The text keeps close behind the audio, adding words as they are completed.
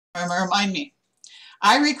remind me.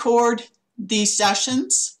 I record these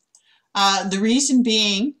sessions. The reason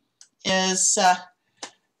being is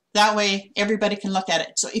that way everybody can look at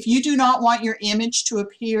it. So if you do not want your image to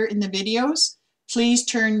appear in the videos, please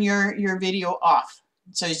turn your video off.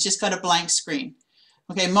 So it's just got a blank screen.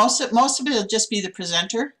 Okay, most of it will just be the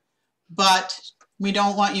presenter, but we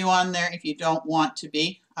don't want you on there if you don't want to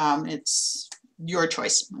be. It's your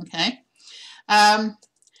choice, okay?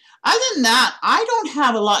 Other than that, I don't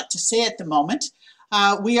have a lot to say at the moment.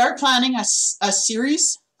 We are planning a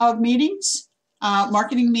series of meetings,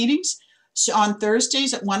 marketing meetings, so on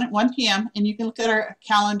Thursdays at 1 p.m. And you can look at our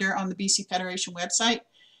calendar on the BC Federation website,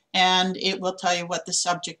 and it will tell you what the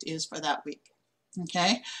subject is for that week.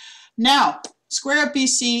 Okay. Now, Square Up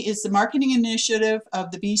BC is the marketing initiative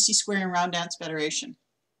of the BC Square and Round Dance Federation.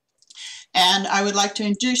 And I would like to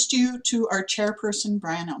introduce you to our chairperson,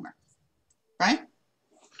 Brian Elmer. Brian?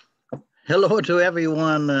 Hello to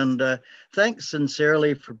everyone, and thanks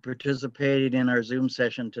sincerely for participating in our Zoom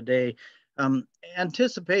session today.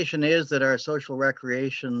 Anticipation is that our social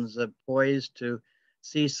recreations are poised to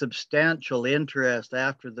see substantial interest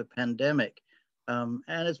after the pandemic. And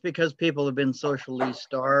it's because people have been socially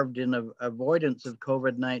starved in avoidance of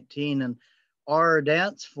COVID-19, and our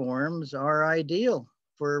dance forms are ideal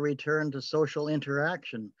for a return to social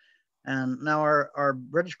interaction. And now our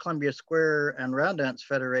British Columbia Square and Round Dance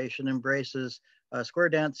Federation embraces square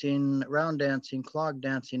dancing, round dancing, clog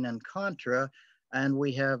dancing, and contra, and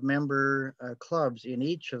we have member clubs in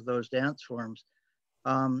each of those dance forms.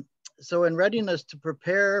 So in readiness to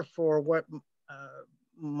prepare for what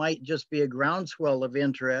might just be a groundswell of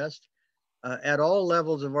interest at all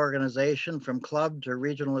levels of organization, from club to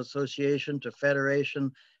regional association to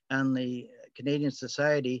federation and the Canadian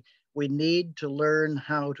Society, we need to learn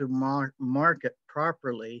how to market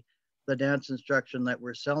properly the dance instruction that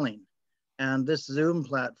we're selling. And this Zoom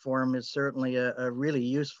platform is certainly a really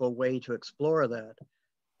useful way to explore that.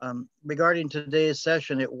 Regarding today's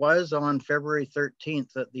session, it was on February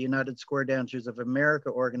 13th that the United Square Dancers of America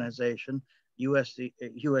organization,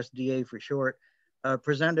 USDA for short,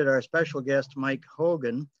 presented our special guest, Mike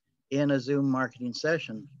Hogan, in a Zoom marketing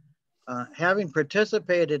session. Having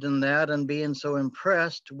participated in that and being so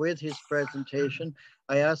impressed with his presentation,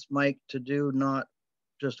 I asked Mike to do not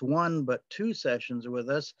just one, but 2 sessions with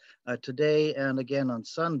us today and again on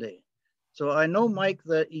Sunday. So I know, Mike,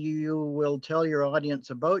 that you will tell your audience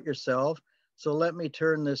about yourself. So let me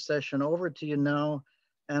turn this session over to you now.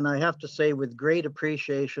 And I have to say, with great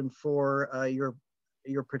appreciation for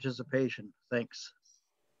your participation. Thanks.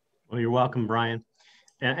 Well, you're welcome, Brian.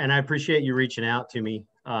 And I appreciate you reaching out to me.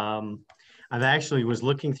 I've actually was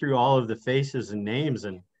looking through all of the faces and names,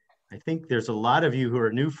 and I think there's a lot of you who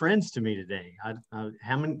are new friends to me today.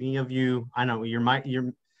 How many of you, I know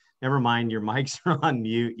never mind, your mics are on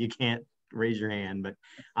mute. You can't raise your hand, but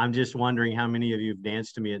I'm just wondering how many of you have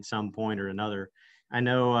danced to me at some point or another. I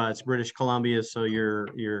know it's British Columbia, so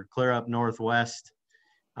you're clear up northwest.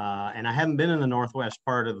 And I haven't been in the northwest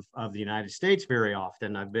part of the United States very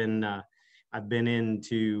often. I've been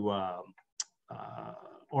into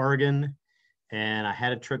Oregon, and I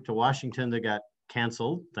had a trip to Washington that got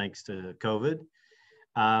canceled thanks to COVID.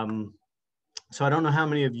 So I don't know how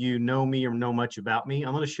many of you know me or know much about me.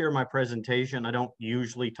 I'm going to share my presentation. I don't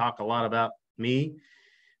usually talk a lot about me,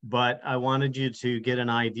 but I wanted you to get an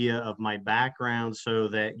idea of my background so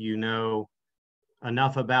that you know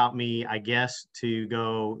enough about me, I guess, to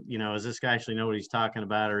go, does this guy actually know what he's talking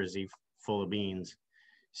about, or is he full of beans?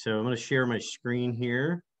 So I'm going to share my screen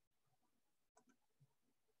here.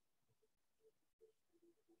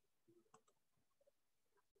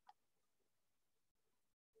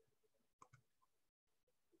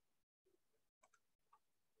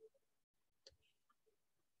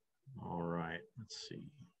 All right, let's see.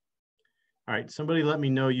 All right, somebody let me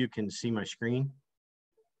know you can see my screen.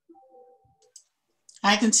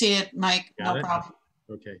 I can see it, Mike. Got it? Problem.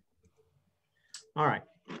 Okay. All right.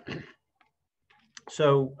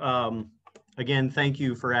 So again, thank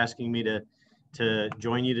you for asking me to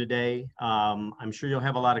join you today. I'm sure you'll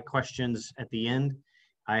have a lot of questions at the end.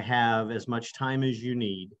 I have as much time as you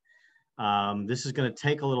need. This is going to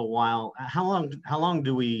take a little while. How long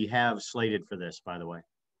do we have slated for this, by the way?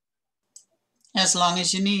 As long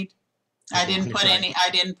as you need. I didn't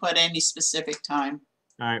put any specific time.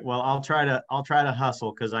 All right. Well, I'll try to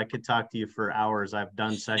hustle, because I could talk to you for hours. I've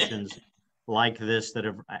done sessions like this that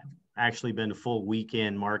have actually been full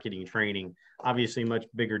weekend marketing training. Obviously, much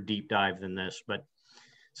bigger deep dive than this. But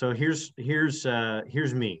so here's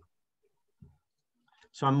me.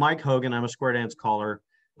 So I'm Mike Hogan. I'm a square dance caller.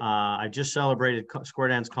 I just celebrated square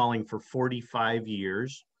dance calling for 45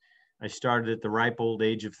 years. I started at the ripe old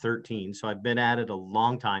age of 13. So I've been at it a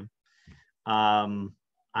long time.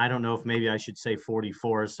 I don't know if maybe I should say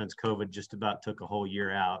 44 since COVID just about took a whole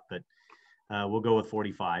year out, but we'll go with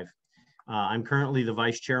 45. I'm currently the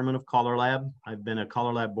vice chairman of Caller Lab. I've been a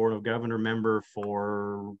Caller Lab Board of Governor member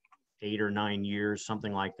for 8 or 9 years,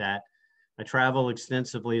 something like that. I travel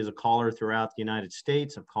extensively as a caller throughout the United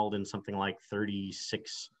States. I've called in something like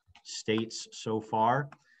 36 states so far.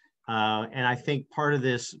 And I think part of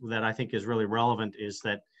this that I think is really relevant is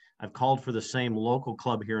that I've called for the same local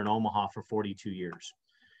club here in Omaha for 42 years.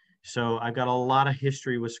 So I've got a lot of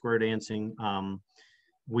history with square dancing.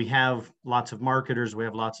 We have lots of marketers, we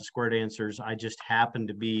have lots of square dancers. I just happen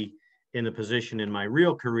to be in the position in my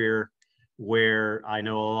real career where I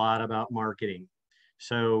know a lot about marketing.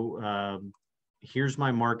 So here's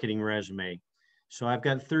my marketing resume. So I've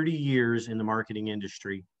got 30 years in the marketing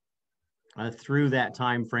industry. Through that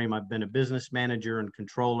time frame, I've been a business manager and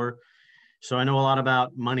controller. So I know a lot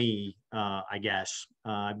about money, I guess.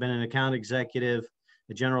 I've been an account executive,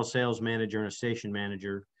 a general sales manager, and a station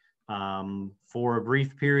manager. For a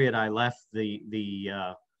brief period, I left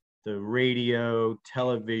the radio,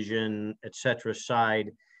 television, etc.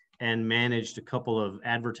 side and managed a couple of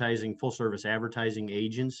advertising, full service advertising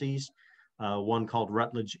agencies. One called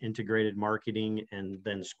Rutledge Integrated Marketing and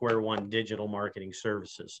then Square One Digital Marketing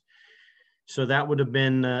Services. So that would have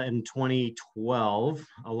been in 2012.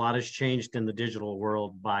 A lot has changed in the digital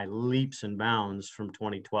world by leaps and bounds from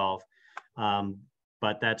 2012.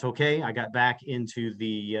 But that's okay. I got back into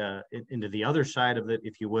the other side of it,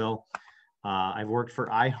 if you will. I've worked for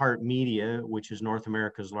iHeartMedia, which is North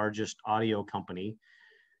America's largest audio company,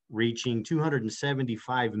 reaching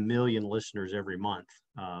 275 million listeners every month.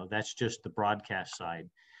 That's just the broadcast side.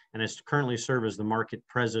 And I currently serve as the market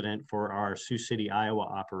president for our Sioux City, Iowa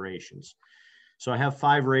operations. So I have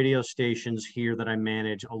 5 radio stations here that I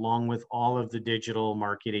manage, along with all of the digital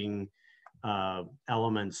marketing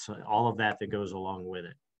elements, all of that goes along with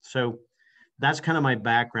it. So that's kind of my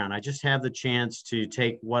background. I just have the chance to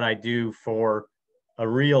take what I do for a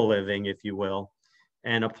real living, if you will,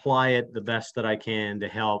 and apply it the best that I can to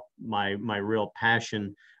help my real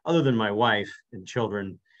passion, other than my wife and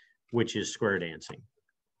children, which is square dancing.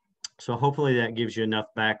 So hopefully that gives you enough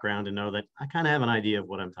background to know that I kind of have an idea of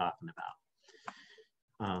what I'm talking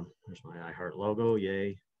about. There's my iHeart logo,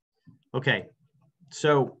 yay. Okay,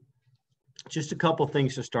 so just a couple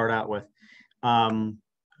things to start out with.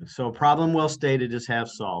 So problem well stated is half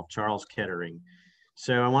solved, Charles Kettering.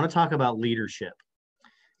 So I want to talk about leadership.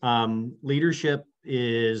 Leadership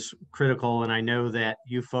is critical, and I know that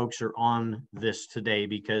you folks are on this today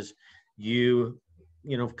because you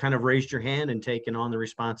kind of raised your hand and taken on the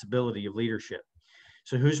responsibility of leadership.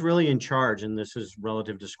 So who's really in charge? And this is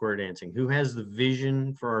relative to square dancing. Who has the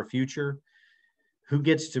vision for our future? Who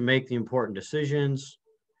gets to make the important decisions?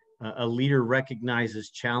 A leader recognizes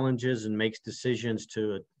challenges and makes decisions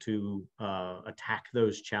to attack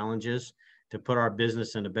those challenges, to put our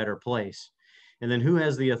business in a better place. And then who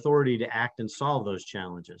has the authority to act and solve those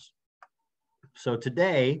challenges? So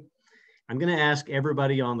today, I'm going to ask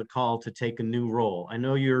everybody on the call to take a new role. I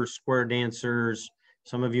know you're square dancers.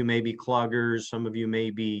 Some of you may be cloggers. Some of you may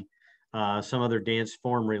be some other dance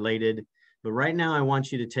form related. But right now, I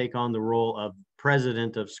want you to take on the role of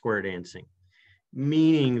president of square dancing,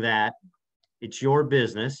 meaning that it's your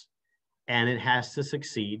business and it has to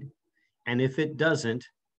succeed. And if it doesn't,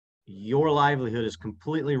 your livelihood is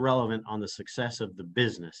completely relevant on the success of the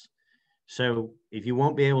business. So if you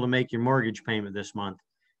won't be able to make your mortgage payment this month,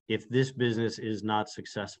 if this business is not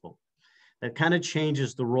successful, that kind of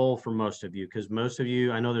changes the role for most of you, because most of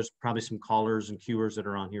you, I know there's probably some callers and queuers that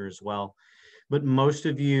are on here as well, but most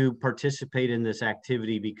of you participate in this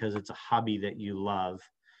activity because it's a hobby that you love.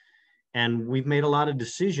 And we've made a lot of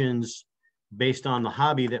decisions based on the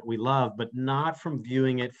hobby that we love, but not from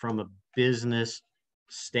viewing it from a business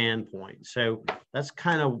standpoint. So that's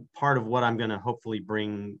kind of part of what I'm going to hopefully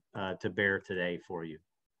bring to bear today for you.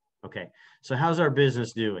 Okay, so how's our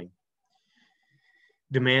business doing?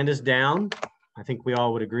 Demand is down. I think we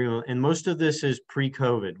all would agree on, and most of this is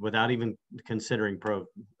pre-COVID, without even considering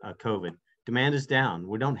COVID. Demand is down.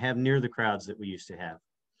 We don't have near the crowds that we used to have.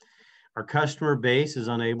 Our customer base is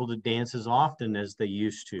unable to dance as often as they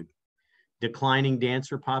used to. Declining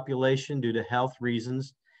dancer population due to health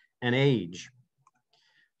reasons and age.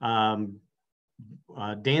 Dance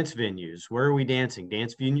venues, where are we dancing?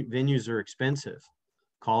 Dance venues are expensive.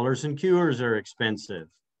 Callers and queuers are expensive.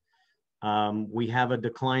 We have a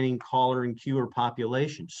declining caller and queuer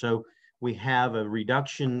population. So we have a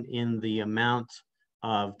reduction in the amount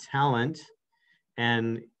of talent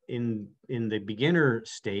and in the beginner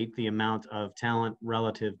state, the amount of talent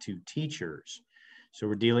relative to teachers. So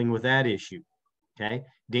we're dealing with that issue. Okay.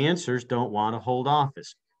 Dancers don't want to hold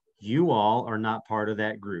office. You all are not part of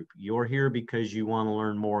that group. You're here because you want to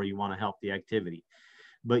learn more. You want to help the activity.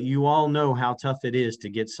 But you all know how tough it is to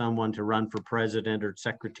get someone to run for president or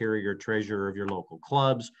secretary or treasurer of your local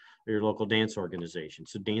clubs or your local dance organization.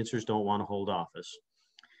 So dancers don't want to hold office.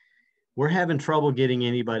 We're having trouble getting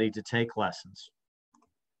anybody to take lessons.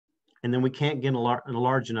 And then we can't get a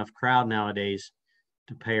large enough crowd nowadays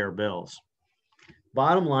to pay our bills.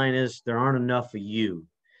 Bottom line is there aren't enough of you.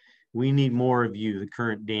 We need more of you, the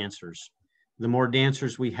current dancers. The more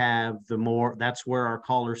dancers we have, the more, that's where our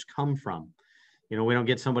callers come from. You know, we don't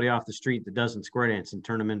get somebody off the street that doesn't square dance and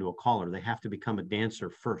turn them into a caller. They have to become a dancer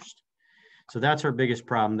first. So that's our biggest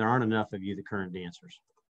problem. There aren't enough of you, the current dancers.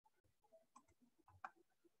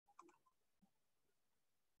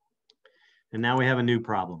 And now we have a new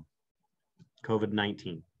problem,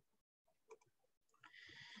 COVID-19.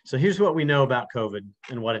 So here's what we know about COVID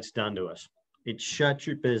and what it's done to us. It shut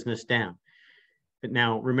your business down. But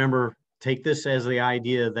now remember, take this as the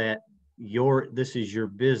idea that this is your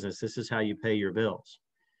business. This is how you pay your bills.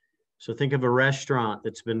 So think of a restaurant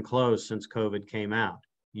that's been closed since COVID came out.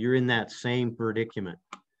 You're in that same predicament.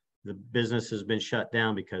 The business has been shut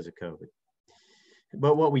down because of COVID.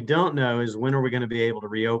 But what we don't know is when are we going to be able to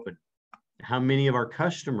reopen? How many of our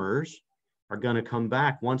customers are going to come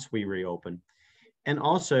back once we reopen? And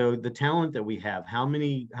also the talent that we have, how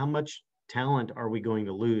much talent are we going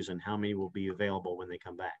to lose and how many will be available when they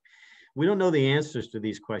come back? We don't know the answers to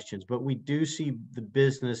these questions, but we do see the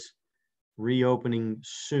business reopening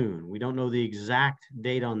soon. We don't know the exact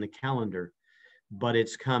date on the calendar, but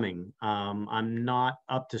it's coming. I'm not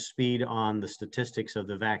up to speed on the statistics of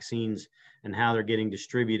the vaccines and how they're getting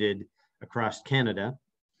distributed across Canada.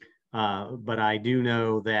 But I do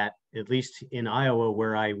know that at least in Iowa,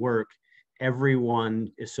 where I work,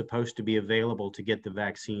 everyone is supposed to be available to get the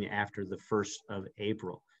vaccine after the 1st of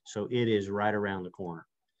April. So it is right around the corner.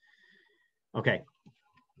 Okay,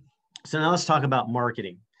 so now let's talk about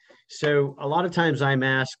marketing. So a lot of times I'm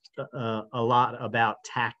asked a lot about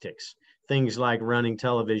tactics, things like running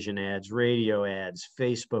television ads, radio ads,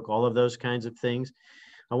 Facebook, all of those kinds of things.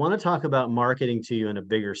 I want to talk about marketing to you in a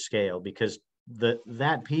bigger scale because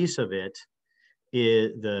that piece of it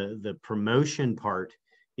is the promotion part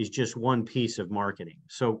is just one piece of marketing.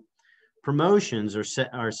 So promotions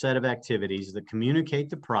are a set of activities that communicate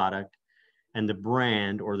the product and the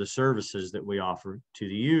brand or the services that we offer to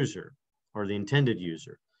the user or the intended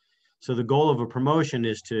user. So the goal of a promotion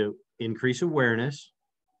is to increase awareness,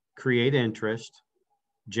 create interest,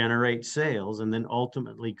 generate sales, and then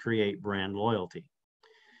ultimately create brand loyalty.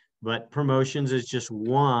 But promotions is just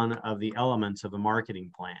one of the elements of a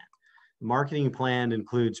marketing plan. The marketing plan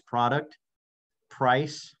includes product,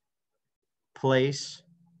 price, place,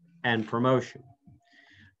 and promotion.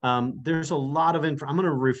 There's a lot of info. I'm going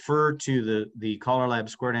to refer to the Collar Lab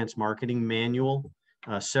Square Dance Marketing Manual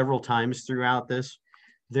several times throughout this.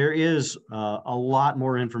 There is a lot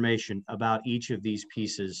more information about each of these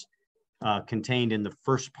pieces contained in the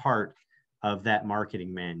first part of that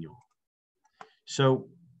marketing manual. So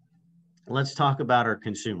let's talk about our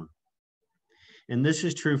consumer. And this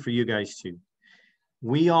is true for you guys too.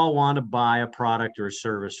 We all want to buy a product or a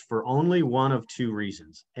service for only one of two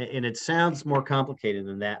reasons. And it sounds more complicated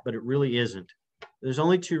than that, but it really isn't. There's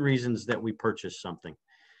only two reasons that we purchase something.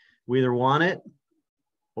 We either want it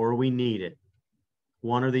or we need it,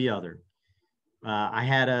 one or the other. I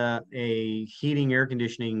had a heating air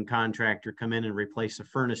conditioning contractor come in and replace a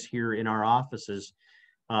furnace here in our offices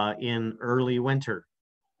in early winter.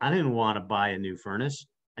 I didn't want to buy a new furnace.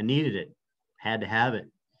 I needed it, had to have it.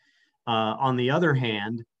 On the other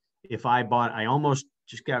hand, I almost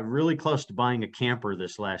just got really close to buying a camper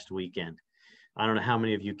this last weekend. I don't know how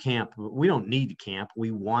many of you camp, but we don't need to camp. We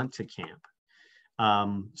want to camp.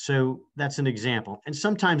 So that's an example. And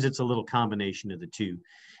sometimes it's a little combination of the two.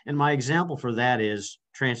 And my example for that is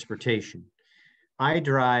transportation. I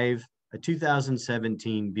drive a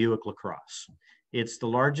 2017 Buick LaCrosse. It's the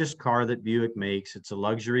largest car that Buick makes. It's a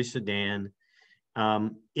luxury sedan.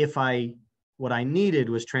 What I needed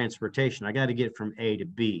was transportation. I got to get from A to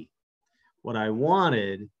B. What I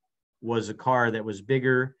wanted was a car that was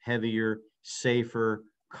bigger, heavier, safer,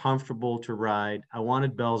 comfortable to ride. I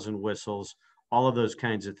wanted bells and whistles, all of those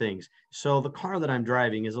kinds of things. So the car that I'm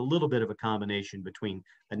driving is a little bit of a combination between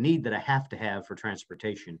a need that I have to have for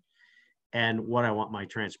transportation and what I want my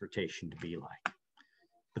transportation to be like.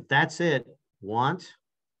 But that's it, want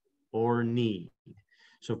or need.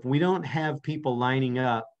 So if we don't have people lining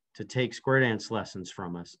up to take square dance lessons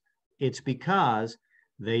from us, it's because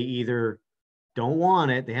They either don't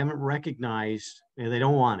want it, they haven't recognized, they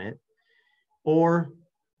don't want it, or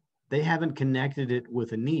they haven't connected it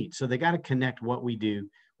with a need. So they got to connect what we do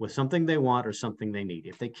with something they want or something they need.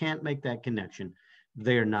 If they can't make that connection,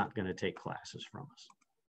 they're not going to take classes from us.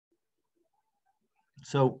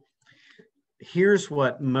 So here's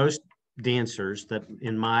what most dancers, that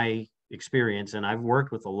in my experience, and I've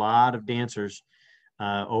worked with a lot of dancers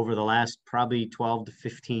over the last probably 12 to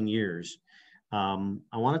 15 years. I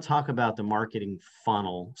want to talk about the marketing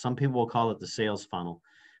funnel. Some people will call it the sales funnel,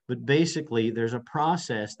 but basically there's a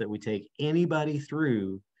process that we take anybody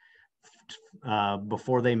through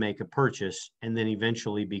before they make a purchase, and then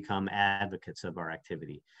eventually become advocates of our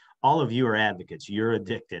activity. All of you are advocates. You're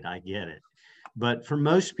addicted. I get it. But for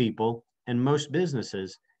most people and most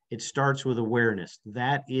businesses, it starts with awareness.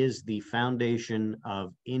 That is the foundation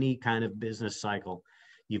of any kind of business cycle.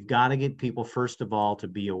 You've got to get people, first of all, to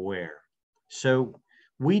be aware. So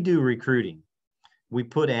we do recruiting. We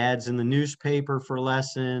put ads in the newspaper for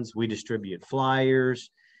lessons. We distribute flyers.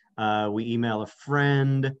 We email a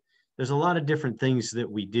friend. There's a lot of different things that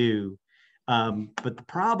we do. But the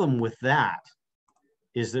problem with that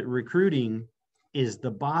is that recruiting is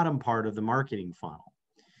the bottom part of the marketing funnel.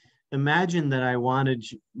 Imagine that I wanted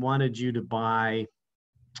you to buy,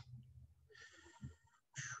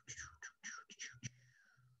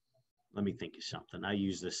 let me think of something. I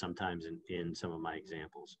use this sometimes in some of my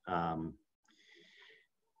examples. Oh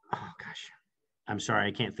gosh, I'm sorry,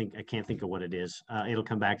 I can't think of what it is. It'll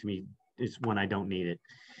come back to me. It's when I don't need it.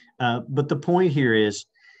 But the point here is,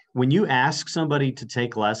 when you ask somebody to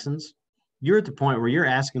take lessons, you're at the point where you're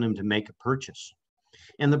asking them to make a purchase.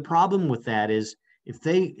 And the problem with that is, if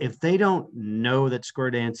they don't know that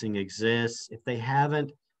square dancing exists, if they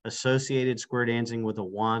haven't associated square dancing with a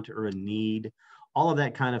want or a need, all of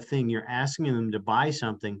that kind of thing, you're asking them to buy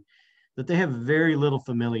something that they have very little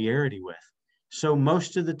familiarity with. So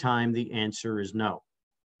most of the time, the answer is no.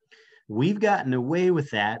 We've gotten away with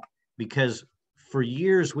that because for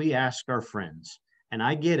years we asked our friends, and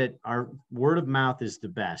I get it, our word of mouth is the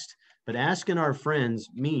best, but asking our friends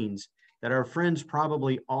means that our friends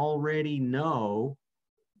probably already know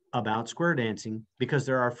about square dancing because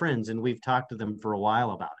they're our friends and we've talked to them for a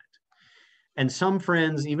while about it. And some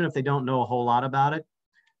friends, even if they don't know a whole lot about it,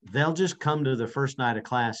 they'll just come to the first night of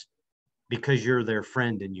class because you're their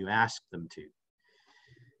friend and you ask them to.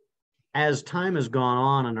 As time has gone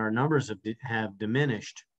on and our numbers have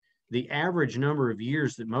diminished, the average number of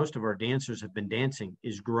years that most of our dancers have been dancing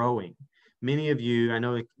is growing. Many of you, I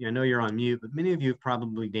know you're on mute, but many of you have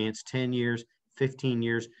probably danced 10 years, 15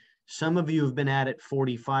 years. Some of you have been at it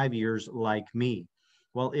 45 years like me.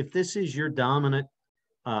 Well, if this is your dominant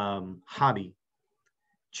hobby,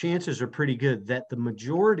 chances are pretty good that the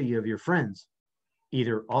majority of your friends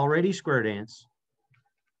either already square dance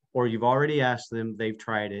or you've already asked them, they've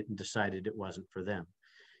tried it and decided it wasn't for them.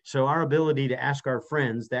 So our ability to ask our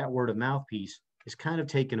friends, that word of mouth piece, is kind of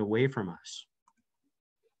taken away from us.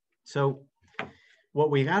 So what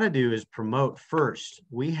we got to do is promote first.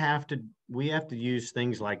 We have to use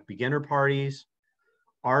things like beginner parties,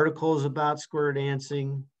 articles about square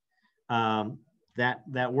dancing,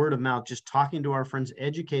 that word of mouth, just talking to our friends,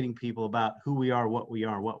 educating people about who we are, what we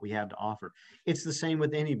have to offer. It's the same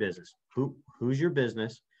with any business. Who's your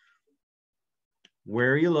business?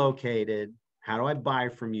 Where are you located? How do I buy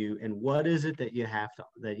from you? And what is it that you have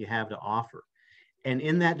to offer? And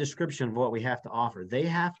in that description of what we have to offer, they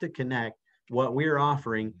have to connect what we're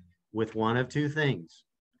offering with one of two things: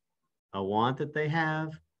 a want that they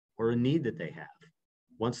have or a need that they have.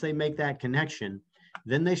 Once they make that connection,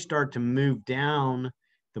 then they start to move down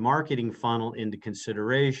the marketing funnel into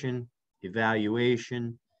consideration,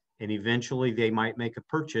 evaluation, and eventually they might make a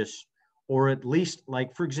purchase, or at least,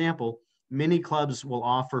 like, for example, many clubs will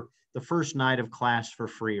offer the first night of class for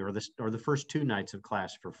free, or the first 2 nights of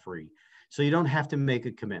class for free. So you don't have to make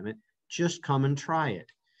a commitment, just come and try it.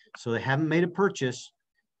 So they haven't made a purchase,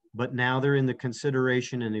 but now they're in the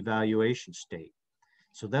consideration and evaluation state.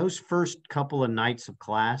 So those first couple of nights of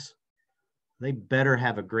class, they better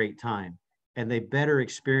have a great time, and they better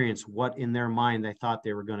experience what in their mind they thought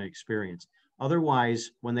they were going to experience.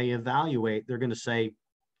 Otherwise, when they evaluate, they're going to say,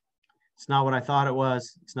 it's not what I thought it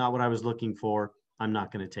was. It's not what I was looking for. I'm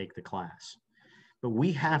not going to take the class. But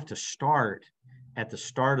we have to start at the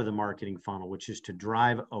start of the marketing funnel, which is to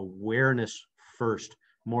drive awareness first,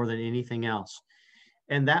 more than anything else.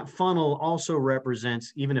 And that funnel also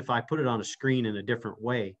represents, even if I put it on a screen in a different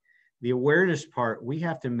way, the awareness part, we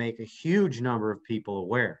have to make a huge number of people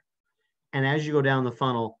aware. And as you go down the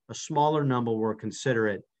funnel, a smaller number will consider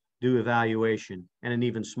it, do evaluation, and an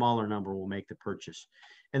even smaller number will make the purchase.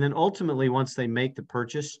 And then ultimately, once they make the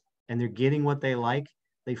purchase and they're getting what they like,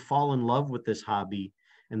 they fall in love with this hobby.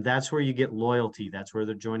 And that's where you get loyalty. That's where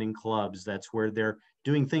they're joining clubs. That's where they're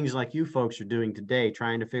doing things like you folks are doing today,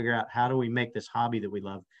 trying to figure out how do we make this hobby that we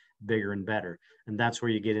love bigger and better. And that's where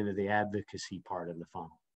you get into the advocacy part of the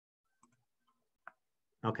funnel.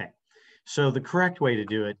 Okay, so the correct way to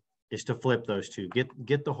do it is to flip those two.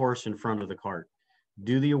 Get the horse in front of the cart.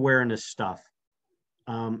 Do the awareness stuff.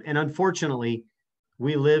 And unfortunately,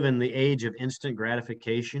 we live in the age of instant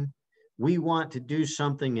gratification. We want to do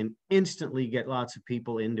something and instantly get lots of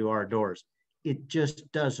people into our doors. It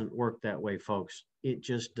just doesn't work that way, folks. It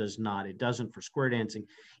just does not. It doesn't for square dancing.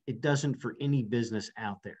 It doesn't for any business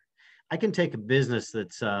out there. I can take a business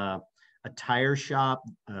that's a tire shop,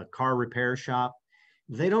 a car repair shop.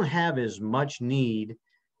 They don't have as much need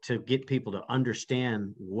to get people to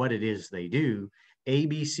understand what it is they do.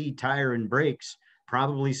 ABC Tire and Brakes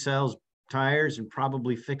probably sells tires and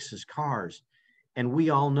probably fixes cars. And we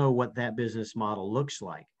all know what that business model looks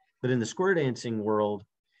like. But in the square dancing world,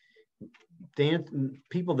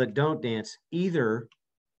 people that don't dance either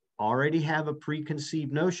already have a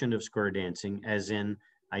preconceived notion of square dancing, as in,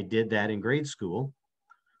 I did that in grade school,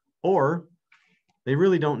 or they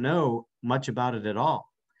really don't know much about it at all.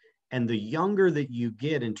 And the younger that you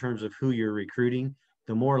get in terms of who you're recruiting,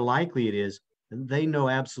 the more likely it is they know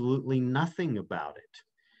absolutely nothing about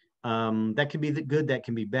it. That can be the good, that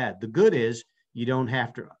can be bad. The good is you don't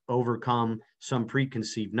have to overcome some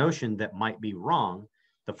preconceived notion that might be wrong.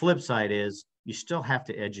 The flip side is you still have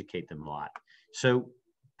to educate them a lot. So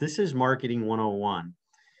this is marketing 101.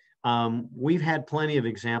 We've had plenty of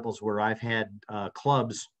examples where I've had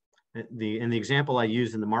clubs. And the example I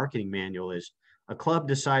use in the marketing manual is a club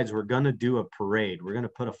decides we're going to do a parade. We're going to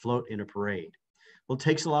put a float in a parade. Well, it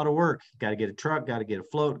takes a lot of work. Got to get a truck, got to get a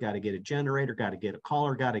float, got to get a generator, got to get a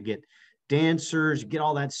caller, got to get dancers, get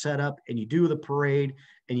all that set up, and you do the parade,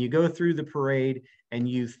 and you go through the parade, and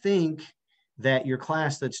you think that your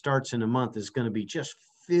class that starts in a month is going to be just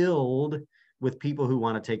filled with people who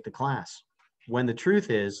want to take the class. When the truth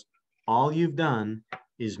is, all you've done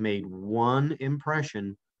is made one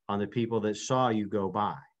impression on the people that saw you go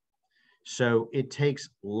by. So it takes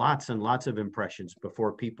lots and lots of impressions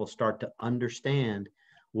before people start to understand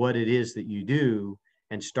what it is that you do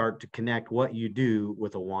and start to connect what you do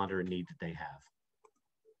with a want or a need that they have.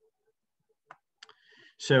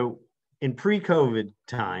 So in pre-COVID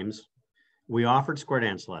times, we offered square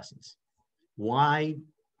dance lessons. Why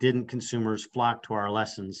didn't consumers flock to our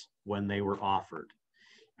lessons when they were offered?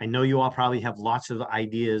 I know you all probably have lots of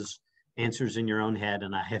ideas, answers in your own head,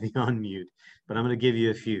 and I have you on mute, but I'm going to give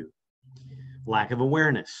you a few. Lack of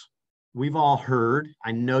awareness. We've all heard,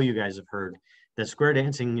 I know you guys have heard, that square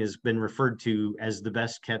dancing has been referred to as the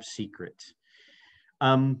best kept secret.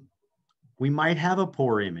 We might have a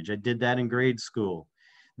poor image. I did that in grade school.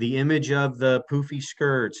 The image of the poofy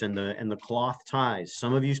skirts and the cloth ties.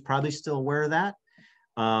 Some of you probably still wear that.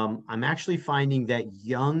 I'm actually finding that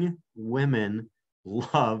young women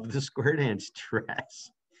love the square dance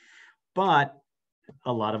dress, but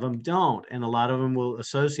a lot of them don't, and a lot of them will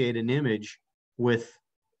associate an image with,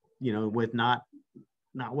 with not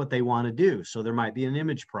what they want to do. So there might be an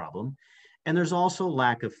image problem, and there's also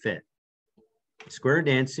lack of fit. Square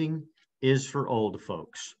dancing is for old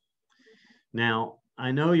folks. Now,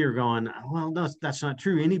 I know you're going, well, no, that's not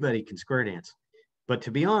true. Anybody can square dance. But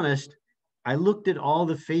to be honest, I looked at all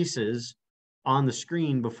the faces on the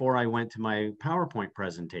screen before I went to my PowerPoint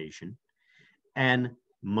presentation, and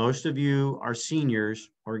most of you are seniors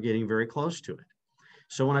or getting very close to it.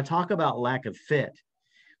 So when I talk about lack of fit,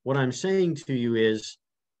 what I'm saying to you is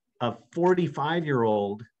a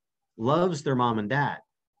 45-year-old loves their mom and dad,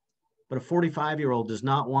 but a 45-year-old does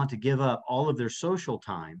not want to give up all of their social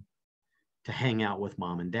time to hang out with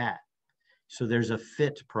mom and dad. So there's a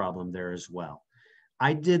fit problem there as well.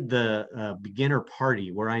 I did the beginner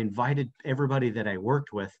party where I invited everybody that I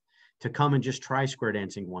worked with to come and just try square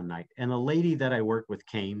dancing one night. And a lady that I worked with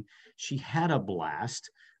came. She had a blast.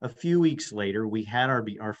 A few weeks later, we had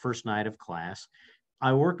our first night of class.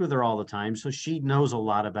 I worked with her all the time, so she knows a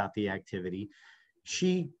lot about the activity.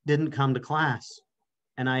 She didn't come to class.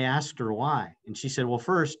 And I asked her why. And she said, well,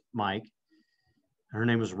 first, Mike, her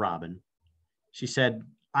name was Robin. She said,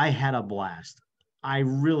 I had a blast. I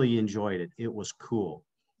really enjoyed it. It was cool.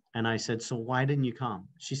 And I said, so why didn't you come?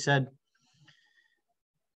 She said,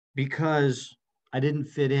 because I didn't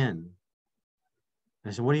fit in.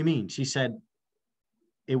 I said, what do you mean? She said,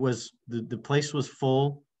 it was, the place was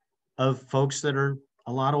full of folks that are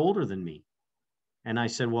a lot older than me. And I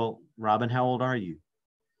said, well, Robin, how old are you?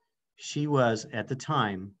 She was, at the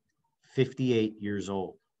time, 58 years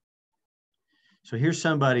old. So here's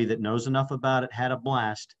somebody that knows enough about it, had a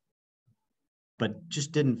blast, but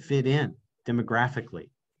just didn't fit in demographically.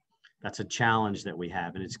 That's a challenge that we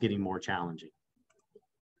have, and it's getting more challenging.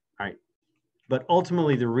 All right. But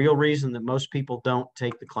ultimately, the real reason that most people don't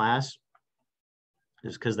take the class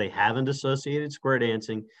is because they haven't associated square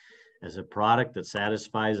dancing as a product that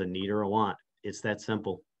satisfies a need or a want. It's that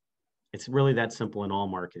simple. It's really that simple in all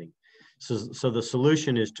marketing. So the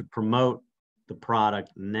solution is to promote the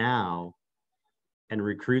product now and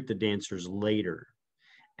recruit the dancers later.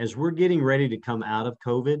 As we're getting ready to come out of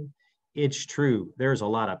COVID, it's true. There's a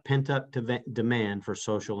lot of pent-up demand for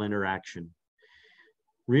social interaction.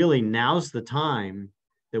 Really, now's the time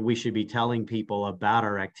that we should be telling people about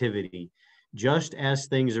our activity, just as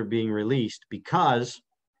things are being released, because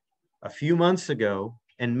a few months ago,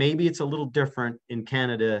 and maybe it's a little different in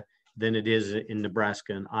Canada than it is in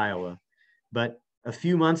Nebraska and Iowa, but a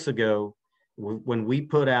few months ago, when we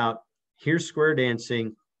put out, here's square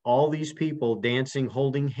dancing, all these people dancing,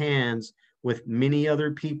 holding hands with many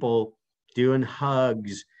other people, doing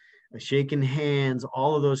hugs, shaking hands,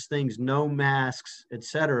 all of those things, no masks,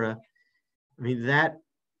 etc. I mean,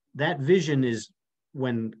 that vision is,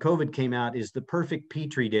 when COVID came out, is the perfect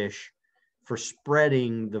petri dish for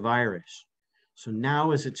spreading the virus. So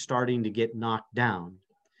now, as it's starting to get knocked down,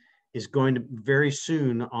 is going to very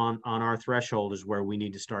soon on our threshold is where we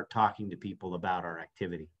need to start talking to people about our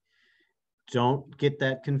activity. Don't get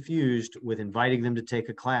that confused with inviting them to take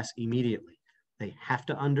a class immediately. They have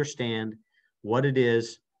to understand what it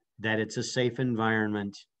is, that it's a safe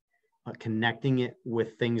environment, connecting it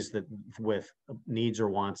with things that, with needs or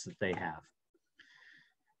wants that they have.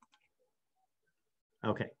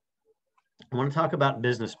 Okay, I want to talk about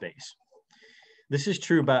business base. This is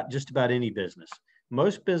true about just about any business.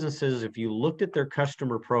 Most businesses, if you looked at their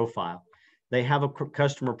customer profile, they have a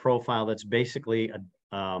customer profile that's basically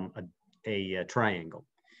a triangle.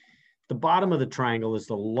 The bottom of the triangle is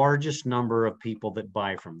the largest number of people that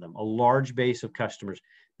buy from them, a large base of customers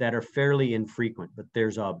that are fairly infrequent, but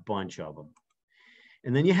there's a bunch of them.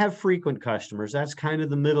 And then you have frequent customers, that's kind of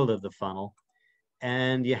the middle of the funnel,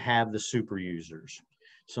 and you have the super users.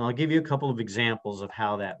 So I'll give you a couple of examples of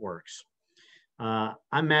how that works. I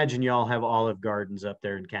imagine y'all have Olive Gardens up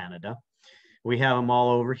there in Canada. We have them all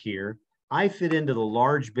over here. I fit into the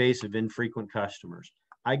large base of infrequent customers.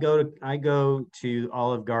 I go to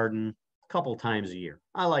Olive Garden a couple times a year.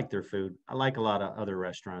 I like their food. I like a lot of other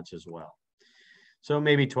restaurants as well. So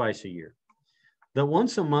maybe twice a year. The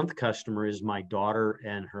once a month customer is my daughter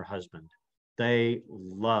and her husband. They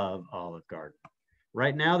love Olive Garden.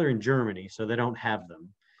 Right now they're in Germany, so they don't have them.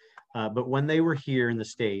 But when they were here in the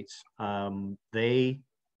States, they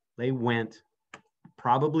went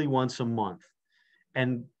probably once a month.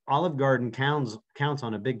 And Olive Garden counts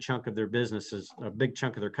on a big chunk of their businesses, a big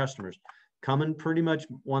chunk of their customers coming pretty much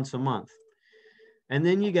once a month. And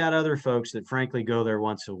then you got other folks that frankly go there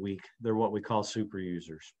once a week. They're what we call super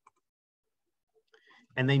users.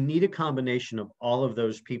 And they need a combination of all of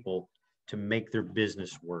those people to make their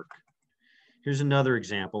business work. Here's another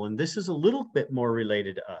example, and this is a little bit more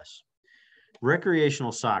related to us.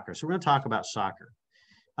 Recreational soccer. So we're going to talk about soccer.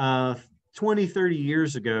 20, 30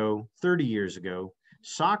 years ago,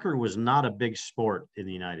 soccer was not a big sport in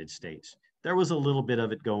the United States. There was a little bit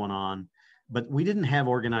of it going on, but we didn't have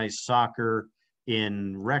organized soccer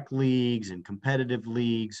in rec leagues and competitive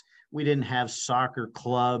leagues. We didn't have soccer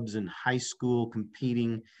clubs in high school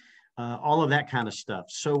competing, all of that kind of stuff.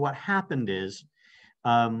 So what happened is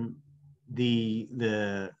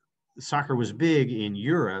the soccer was big in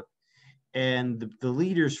Europe, and the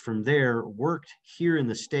leaders from there worked here in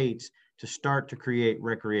the States to start to create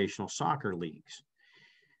recreational soccer leagues,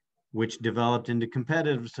 which developed into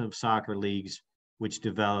competitive soccer leagues, which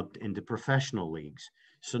developed into professional leagues.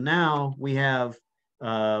 So now we have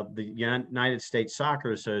the United States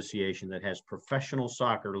Soccer Association that has professional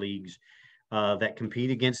soccer leagues that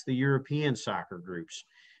compete against the European soccer groups.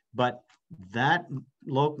 But that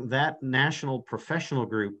national professional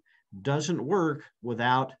group doesn't work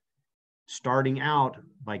without starting out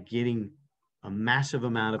by getting a massive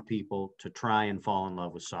amount of people to try and fall in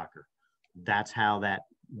love with soccer. That's how that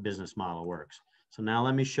business model works. So now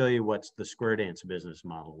let me show you what the Square Dance business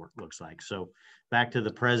model looks like. So back to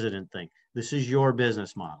the president thing. This is your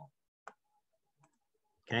business model.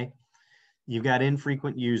 Okay. You've got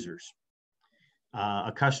infrequent users,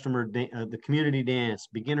 a customer, the community dance,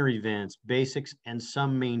 beginner events, basics, and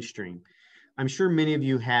some mainstream. I'm sure many of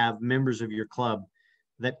you have members of your club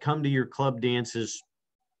that come to your club dances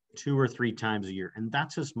 2 or 3 times a year, and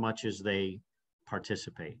that's as much as they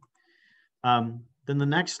participate. Then the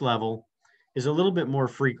next level is a little bit more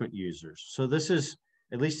frequent users. So this is,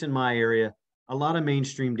 at least in my area, a lot of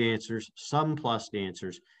mainstream dancers, some plus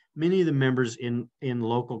dancers, many of the members in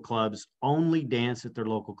local clubs only dance at their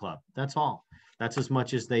local club. That's all. That's as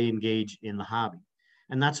much as they engage in the hobby.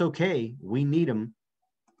 And that's okay. We need them.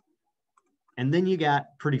 And then you got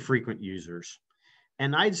pretty frequent users.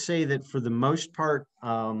 And I'd say that for the most part,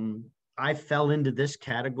 I fell into this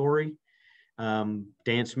category.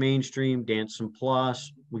 Dance mainstream, dance some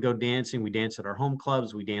plus. We go dancing. We dance at our home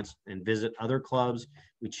clubs. We dance and visit other clubs.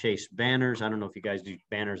 We chase banners. I don't know if you guys do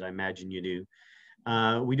banners. I imagine you do.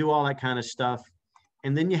 We do all that kind of stuff.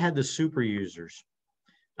 And then you had the super users.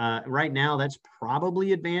 Right now, that's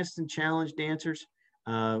probably advanced and challenged dancers.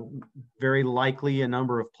 Very likely a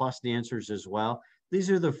number of plus dancers as well. These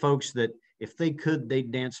are the folks that if they could,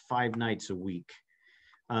 they'd dance 5 nights a week.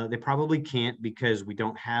 They probably can't because we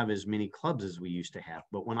don't have as many clubs as we used to have.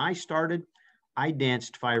 But when I started, I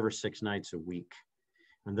danced 5 or 6 nights a week.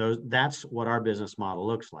 And that's what our business model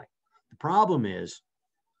looks like. The problem is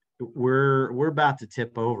we're about to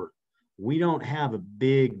tip over. We don't have a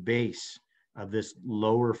big base of this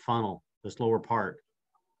lower funnel, this lower part.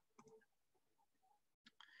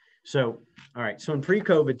 So, all right. So in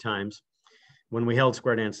pre-COVID times, when we held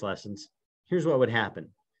square dance lessons, here's what would happen.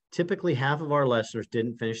 Typically, half of our listeners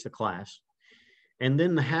didn't finish the class. And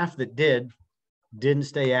then the half that didn't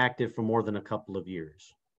stay active for more than a couple of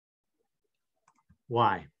years.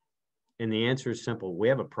 Why? And the answer is simple. We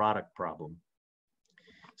have a product problem.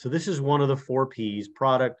 So this is one of the 4 Ps: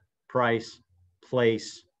 product, price,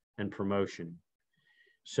 place, and promotion.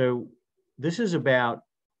 So this is about,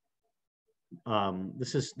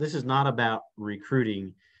 this is not about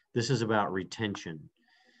recruiting. This is about retention.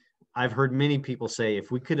 I've heard many people say,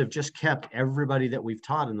 if we could have just kept everybody that we've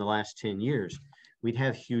taught in the last 10 years, we'd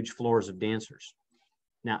have huge floors of dancers.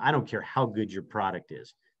 Now, I don't care how good your product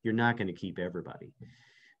is. You're not going to keep everybody.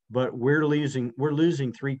 But we're losing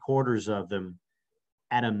 3/4 of them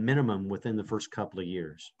at a minimum within the first couple of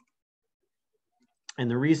years. And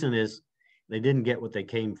the reason is they didn't get what they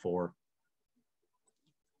came for.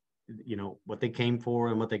 You know, what they came for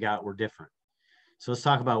and what they got were different. So let's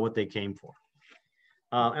talk about what they came for.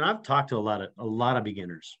 And I've talked to a lot of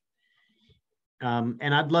beginners.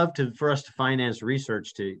 And I'd love for us to finance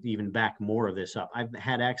research to even back more of this up. I've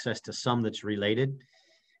had access to some that's related,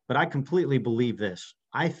 but I completely believe this.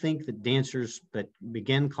 I think that dancers that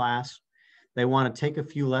begin class, they want to take a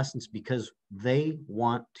few lessons because they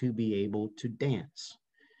want to be able to dance.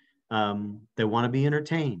 They want to be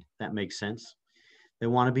entertained. That makes sense. They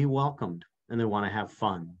want to be welcomed and they want to have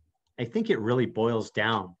fun. I think it really boils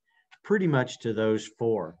down pretty much to those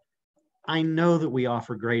 4. I know that we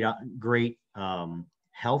offer great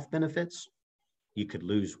health benefits. You could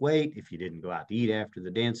lose weight if you didn't go out to eat after the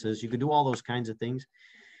dances. You could do all those kinds of things.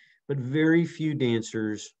 But very few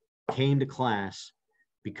dancers came to class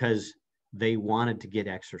because they wanted to get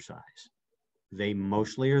exercise. They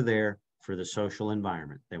mostly are there for the social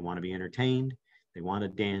environment. They want to be entertained. They want to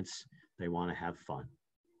dance. They want to have fun.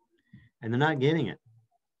 And they're not getting it.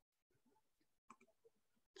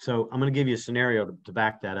 So I'm going to give you a scenario to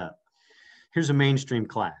back that up. Here's a mainstream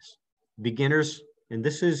class. Beginners, and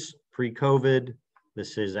this is pre-COVID.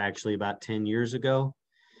 This is actually about 10 years ago.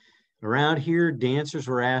 Around here, beginners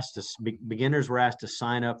were asked to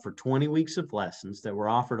sign up for 20 weeks of lessons that were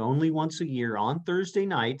offered only once a year on Thursday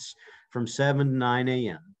nights from 7 to 9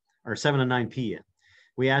 a.m. or 7 to 9 p.m.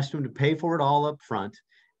 We asked them to pay for it all up front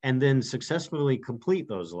and then successfully complete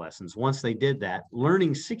those lessons. Once they did that,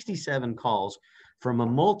 learning 67 calls from a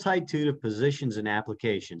multitude of positions and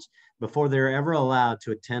applications before they're ever allowed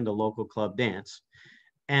to attend a local club dance.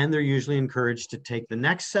 And they're usually encouraged to take the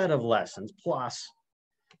next set of lessons plus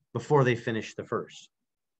before they finish the first.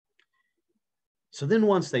 So then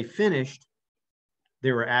once they finished,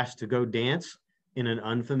 they were asked to go dance in an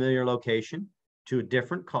unfamiliar location to a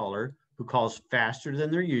different caller who calls faster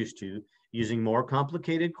than they're used to, using more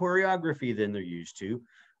complicated choreography than they're used to,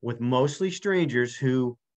 with mostly strangers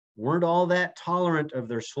who weren't all that tolerant of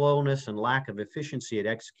their slowness and lack of efficiency at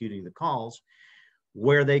executing the calls,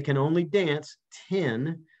 where they can only dance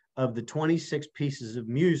 10 of the 26 pieces of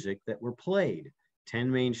music that were played.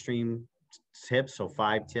 10 mainstream tips, so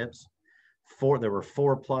 5 tips. There were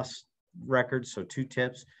 4 plus records, so 2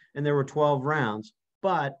 tips, and there were 12 rounds,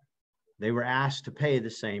 but they were asked to pay the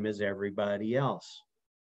same as everybody else.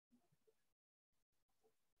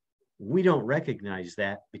 We don't recognize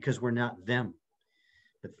that because we're not them.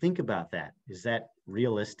 But think about that. Is that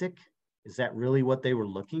realistic? Is that really what they were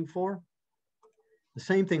looking for? The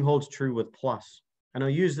same thing holds true with plus. And I'll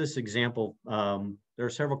use this example. There are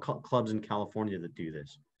several clubs in California that do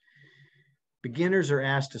this. Beginners are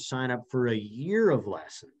asked to sign up for a year of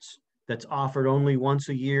lessons that's offered only once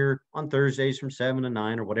a year on Thursdays from 7 to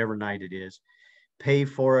 9 or whatever night it is. Pay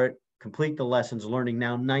for it, complete the lessons, learning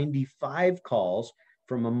now 95 calls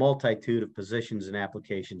from a multitude of positions and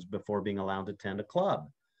applications before being allowed to attend a club.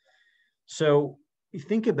 So you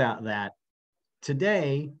think about that.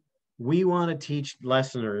 Today, we want to teach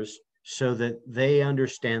listeners so that they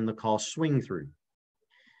understand the call swing through.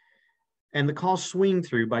 And the call swing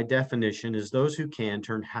through, by definition, is those who can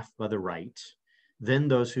turn half by the right, then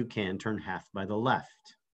those who can turn half by the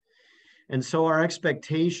left. And so our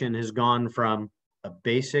expectation has gone from a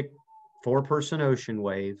basic 4-person ocean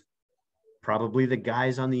wave, probably the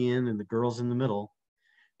guys on the end and the girls in the middle,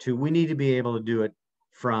 to we need to be able to do it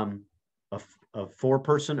from a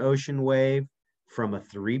 4-person ocean wave, from a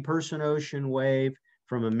 3-person ocean wave,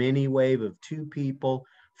 from a mini wave of 2 people,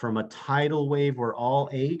 from a tidal wave where all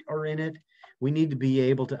 8 are in it. We need to be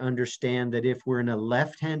able to understand that if we're in a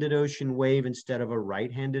left-handed ocean wave instead of a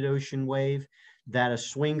right-handed ocean wave, that a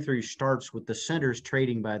swing through starts with the centers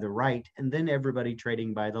trading by the right and then everybody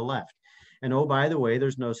trading by the left. And oh, by the way,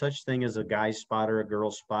 there's no such thing as a guy's spot or a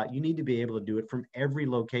girl's spot. You need to be able to do it from every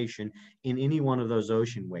location in any one of those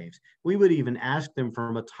ocean waves. We would even ask them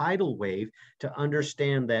from a tidal wave to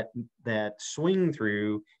understand that swing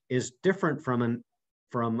through is different from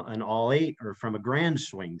an all 8 or from a grand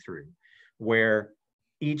swing through, where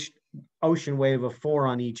each ocean wave of 4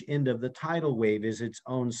 on each end of the tidal wave is its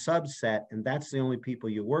own subset, and that's the only people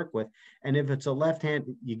you work with. And if it's a left hand,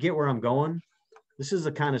 you get where I'm going? This is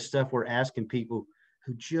the kind of stuff we're asking people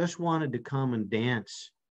who just wanted to come and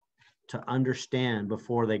dance to understand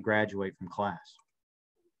before they graduate from class.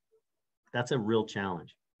 That's a real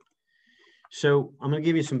challenge. So I'm going to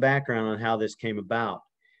give you some background on how this came about.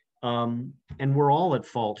 And we're all at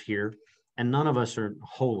fault here, and none of us are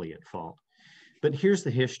wholly at fault. But here's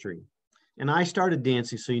the history. And I started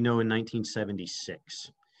dancing, so you know, in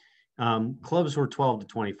 1976. Clubs were 12 to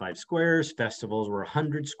 25 squares. Festivals were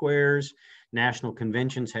 100 squares. National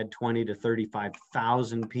conventions had 20 to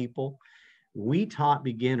 35,000 people. We taught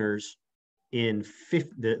beginners in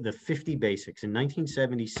the 50 basics. In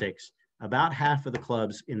 1976, about half of the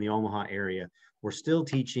clubs in the Omaha area were still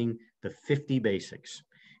teaching the 50 basics.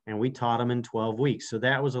 And we taught them in 12 weeks. So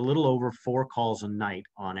that was a little over 4 calls a night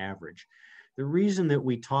on average. The reason that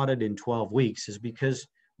we taught it in 12 weeks is because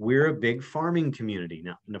we're a big farming community.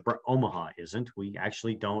 Now, Omaha isn't. We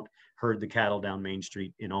actually don't herd the cattle down Main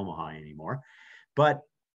Street in Omaha anymore. But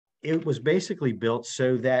it was basically built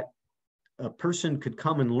so that a person could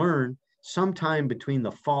come and learn sometime between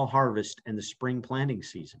the fall harvest and the spring planting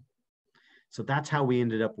season. So that's how we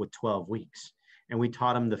ended up with 12 weeks. And we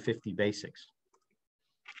taught them the 50 basics.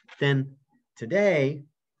 Then today,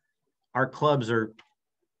 our clubs are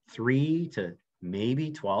 3 to maybe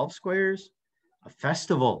 12 squares. A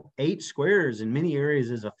festival, 8 squares in many areas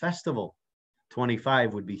is a festival.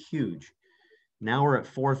 25 would be huge. Now we're at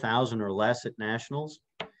 4,000 or less at nationals.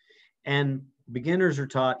 And beginners are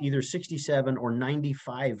taught either 67 or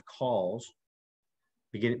 95 calls,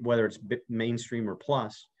 whether it's mainstream or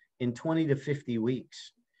plus, in 20 to 50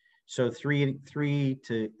 weeks. So 3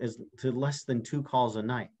 to less than 2 calls a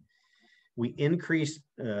night. We increase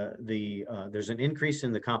there's an increase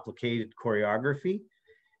in the complicated choreography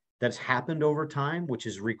that's happened over time, which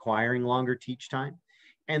is requiring longer teach time.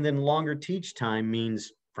 And then longer teach time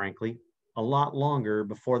means, frankly, a lot longer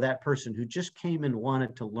before that person who just came and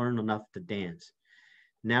wanted to learn enough to dance.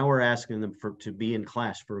 Now we're asking them to be in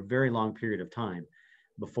class for a very long period of time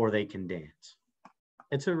before they can dance.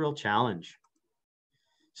 It's a real challenge.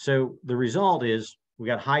 So the result is we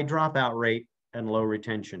got high dropout rate and low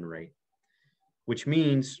retention rate, which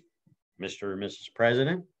means, Mr. or Mrs.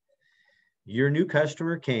 President, your new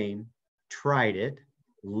customer came, tried it,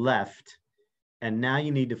 left, and now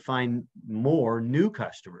you need to find more new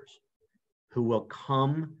customers who will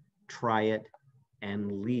come, try it,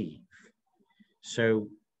 and leave. So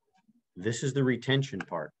this is the retention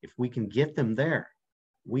part. If we can get them there,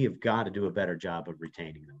 we have got to do a better job of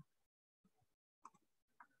retaining them.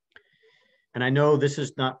 And I know this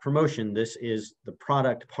is not promotion. This is the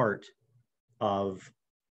product part of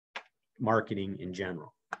marketing in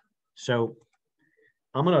general. So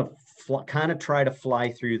I'm going to kind of try to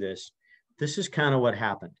fly through this. This is kind of what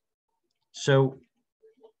happened. So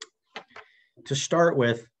to start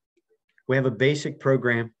with, we have a basic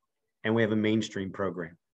program and we have a mainstream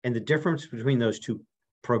program. And the difference between those two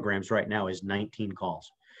programs right now is 19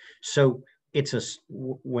 calls. So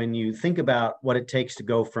when you think about what it takes to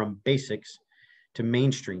go from basics to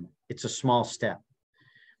mainstream, it's a small step.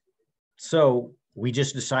 So we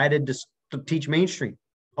just decided to teach mainstream.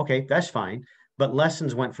 Okay, that's fine. But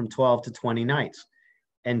lessons went from 12 to 20 nights.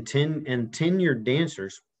 And tenured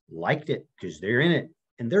dancers, liked it because they're in it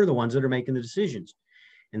and they're the ones that are making the decisions.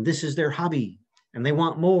 And this is their hobby and they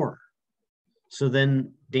want more. So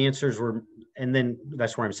then dancers were, and then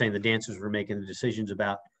that's where I'm saying the dancers were making the decisions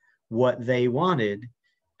about what they wanted,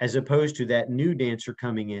 as opposed to that new dancer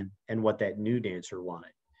coming in and what that new dancer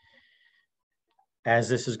wanted. As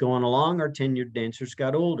this is going along, our tenured dancers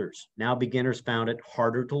got older. Now beginners found it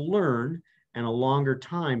harder to learn and a longer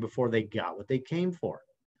time before they got what they came for.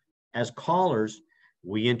 As callers,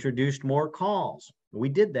 we introduced more calls. We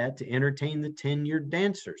did that to entertain the tenured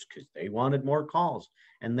dancers because they wanted more calls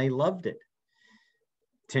and they loved it.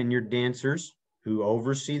 Tenured dancers who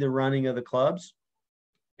oversee the running of the clubs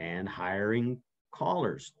and hiring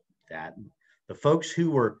callers. That the folks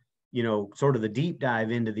who were, you know, sort of the deep dive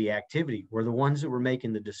into the activity were the ones that were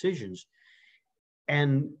making the decisions.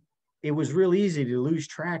 And it was real easy to lose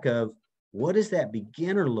track of what is that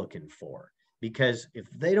beginner looking for? Because if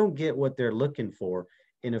they don't get what they're looking for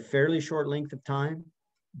in a fairly short length of time,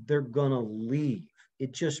 they're gonna leave.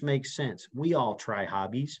 It just makes sense. We all try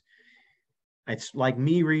hobbies. It's like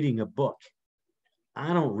me reading a book.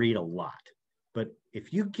 I don't read a lot, but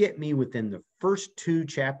if you get me within the first 2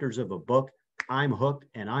 chapters of a book, I'm hooked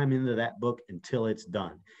and I'm into that book until it's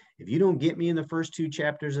done. If you don't get me in the first 2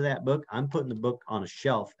 chapters of that book, I'm putting the book on a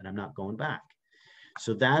shelf and I'm not going back.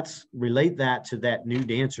 So relate that to that new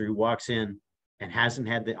dancer who walks in and hasn't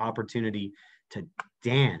had the opportunity to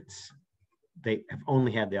dance. They have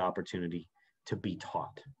only had the opportunity to be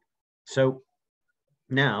taught. So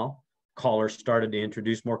now callers started to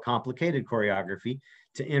introduce more complicated choreography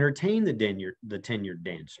to entertain the tenured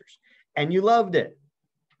dancers. And you loved it.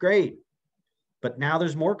 Great. But now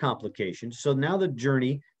there's more complications. So now the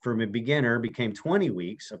journey from a beginner became 20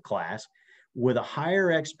 weeks of class with a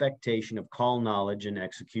higher expectation of call knowledge and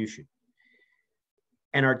execution.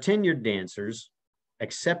 And our tenured dancers'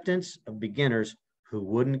 acceptance of beginners who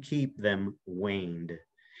wouldn't keep them waned.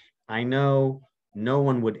 I know no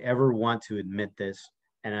one would ever want to admit this,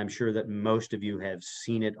 and I'm sure that most of you have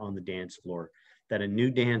seen it on the dance floor, that a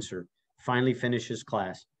new dancer finally finishes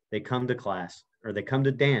class, they come to class, or they come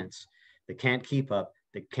to dance, they can't keep up,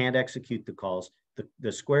 they can't execute the calls,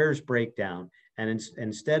 the squares break down, and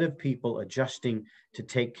instead of people adjusting to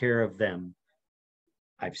take care of them,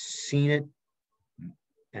 I've seen it,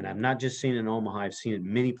 and I've not just seen it in Omaha, I've seen it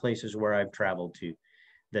many places where I've traveled to,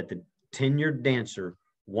 that the tenured dancer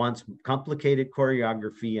wants complicated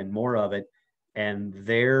choreography and more of it, and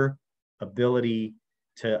their ability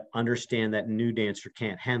to understand that new dancer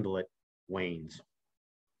can't handle it wanes.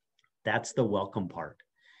 That's the welcome part.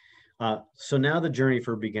 So now the journey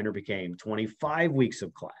for a beginner became 25 weeks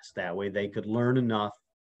of class. That way they could learn enough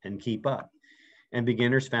and keep up. And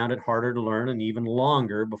beginners found it harder to learn and even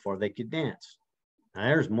longer before they could dance. Now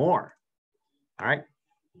there's more. All right.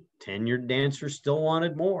 Tenured dancers still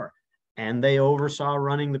wanted more. And they oversaw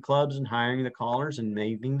running the clubs and hiring the callers and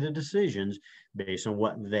making the decisions based on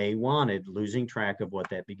what they wanted, losing track of what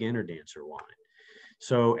that beginner dancer wanted.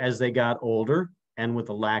 So as they got older, and with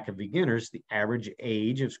the lack of beginners, the average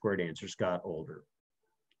age of square dancers got older.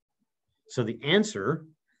 So the answer,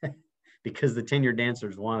 because the tenured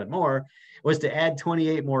dancers wanted more, was to add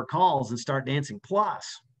 28 more calls and start dancing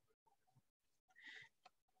plus.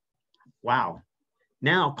 Wow.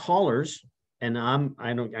 Now callers, and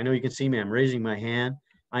I know you can see me, I'm raising my hand.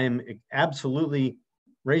 I am absolutely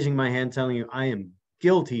raising my hand telling you I am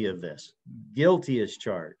guilty of this, guilty as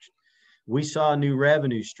charged. We saw a new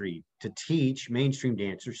revenue stream to teach mainstream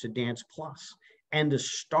dancers to dance plus and to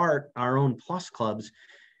start our own plus clubs.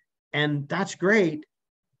 And that's great,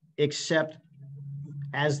 except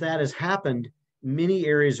as that has happened, many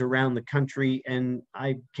areas around the country, and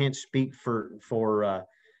I can't speak for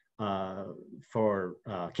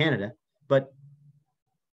Canada, but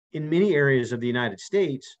in many areas of the United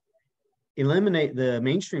States, the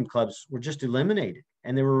mainstream clubs were just eliminated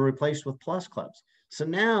and they were replaced with plus clubs. So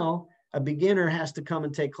now a beginner has to come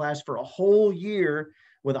and take class for a whole year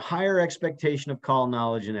with a higher expectation of call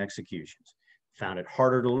knowledge and executions. Found it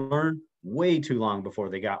harder to learn way too long before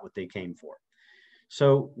they got what they came for.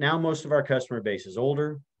 So now most of our customer base is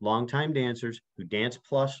older, longtime dancers who dance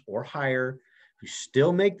plus or higher, who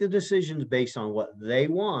still make the decisions based on what they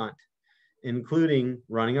want, including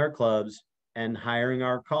running our clubs and hiring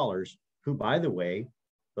our callers, who, by the way,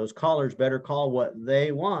 those callers better call what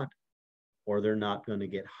they want or they're not going to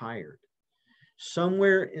get hired.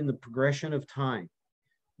 Somewhere in the progression of time,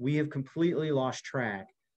 we have completely lost track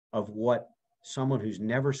of what someone who's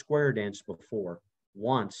never square danced before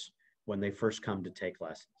wants when they first come to take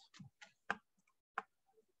lessons.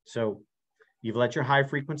 So you've let your high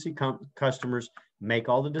frequency customers make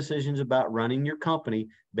all the decisions about running your company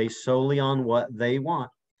based solely on what they want.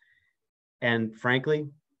 And frankly,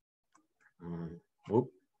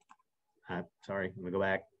 sorry, let me go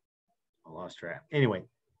back. I lost track. Anyway,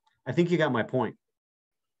 I think you got my point.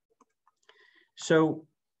 So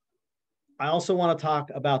I also want to talk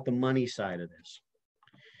about the money side of this.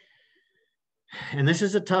 And this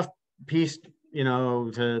is a tough piece, you know,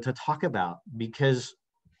 to talk about, because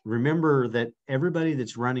remember that everybody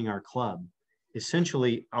that's running our club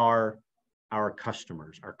essentially are our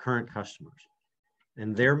customers, our current customers.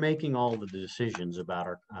 And they're making all the decisions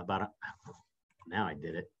about now I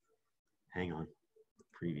did it. Hang on,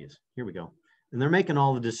 previous, here we go. And they're making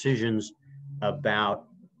all the decisions about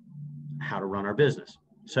how to run our business.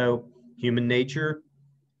 So human nature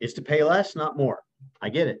is to pay less, not more. I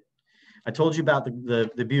get it. I told you about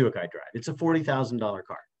the Buick I drive. It's a $40,000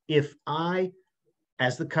 car. If I,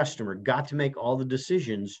 as the customer, got to make all the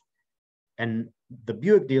decisions and the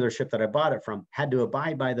Buick dealership that I bought it from had to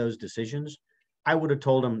abide by those decisions, I would have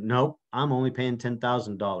told them, nope, I'm only paying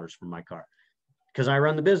 $10,000 for my car because I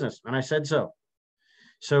run the business and I said so.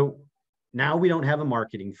 So now we don't have a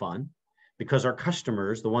marketing fund because our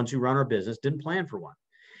customers, the ones who run our business, didn't plan for one.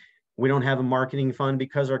 We don't have a marketing fund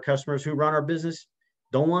because our customers who run our business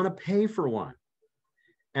don't want to pay for one.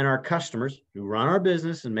 And our customers who run our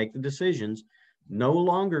business and make the decisions no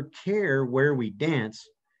longer care where we dance,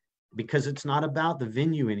 because it's not about the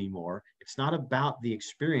venue anymore. It's not about the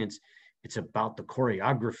experience. It's about the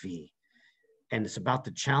choreography, and it's about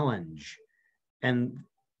the challenge. And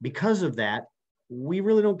because of that, we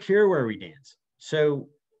really don't care where we dance. So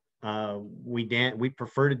we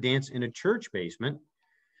prefer to dance in a church basement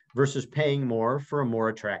versus paying more for a more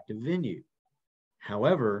attractive venue.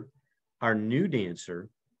 However, our new dancer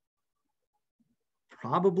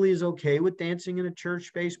probably is okay with dancing in a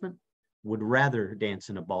church basement, would rather dance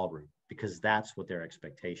in a ballroom because that's what their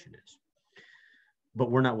expectation is.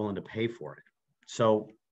 But we're not willing to pay for it. So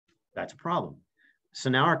that's a problem. So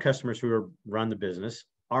now our customers who run the business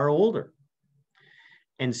are older.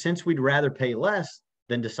 And since we'd rather pay less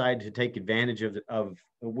than decide to take advantage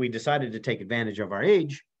we decided to take advantage of our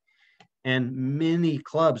age, and many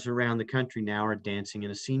clubs around the country now are dancing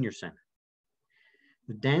in a senior center.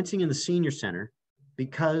 They're dancing in the senior center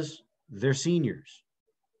because they're seniors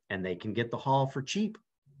and they can get the hall for cheap,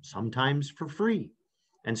 sometimes for free.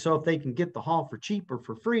 And so if they can get the hall for cheap or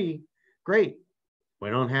for free, great.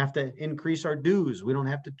 We don't have to increase our dues. We don't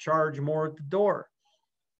have to charge more at the door.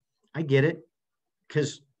 I get it,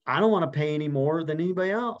 because I don't want to pay any more than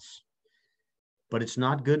anybody else, but it's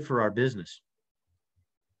not good for our business.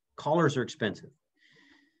 Callers are expensive.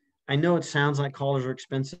 I know it sounds like callers are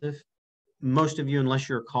expensive. Most of you, unless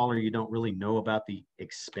you're a caller, you don't really know about the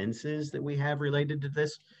expenses that we have related to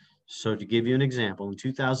this. So to give you an example, in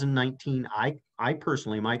 2019, I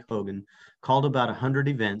personally, Mike Hogan, called about 100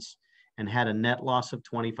 events and had a net loss of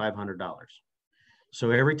 $2,500.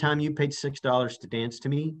 So every time you paid $6 to dance to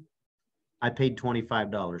me, I paid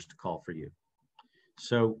 $25 to call for you.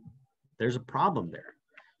 So there's a problem there.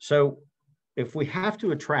 So if we have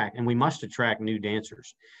to attract, and we must attract new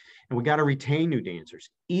dancers, and we got to retain new dancers,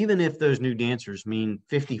 even if those new dancers mean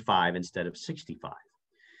 55 instead of 65.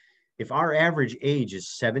 If our average age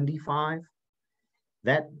is 75,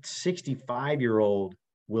 that 65-year-old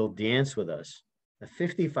will dance with us. A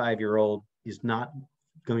 55-year-old is not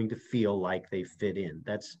going to feel like they fit in.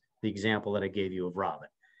 That's the example that I gave you of Robin.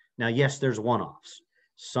 Now, yes, there's one-offs.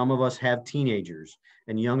 Some of us have teenagers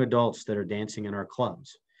and young adults that are dancing in our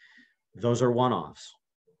clubs. Those are one-offs.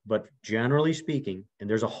 But generally speaking, and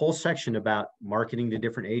there's a whole section about marketing to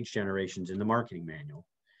different age generations in the marketing manual.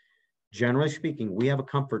 Generally speaking, we have a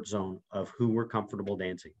comfort zone of who we're comfortable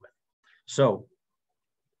dancing with. So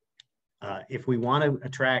if we want to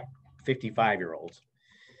attract 55-year-olds,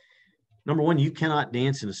 number one, you cannot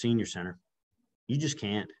dance in a senior center. You just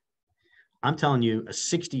can't. I'm telling you, a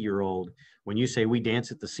 60-year-old, when you say we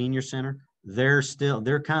dance at the senior center, they're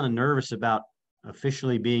kind of nervous about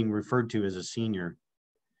officially being referred to as a senior,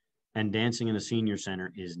 and dancing in a senior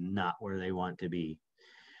center is not where they want to be.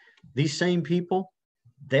 These same people,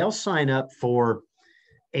 they'll sign up for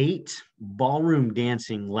 8 ballroom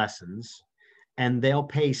dancing lessons, and they'll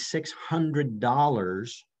pay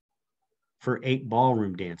 $600 for 8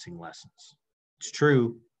 ballroom dancing lessons. It's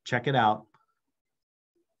true. Check it out.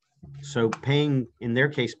 So paying, in their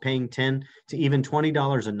case, paying $10 to even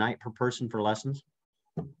 $20 a night per person for lessons,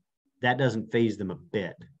 that doesn't faze them a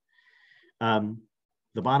bit.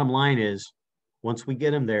 The bottom line is, once we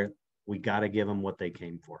get them there, we got to give them what they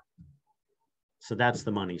came for. So that's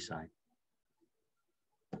the money side.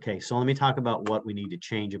 Okay, so let me talk about what we need to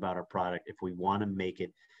change about our product if we want to make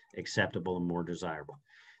it acceptable and more desirable.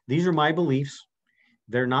 These are my beliefs.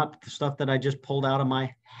 They're not the stuff that I just pulled out of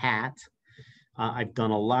my hat. I've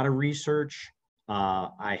done a lot of research.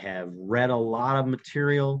 I have read a lot of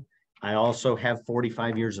material. I also have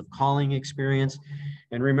 45 years of calling experience.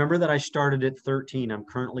 And remember that I started at 13. I'm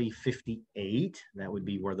currently 58. That would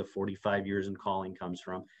be where the 45 years in calling comes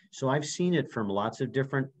from. So I've seen it from lots of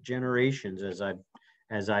different generations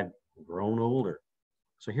as I've grown older.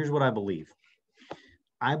 So here's what I believe.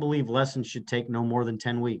 I believe lessons should take no more than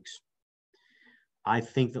 10 weeks. I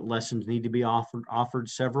think that lessons need to be offered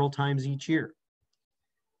several times each year.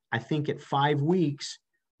 I think at 5 weeks,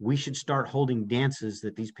 we should start holding dances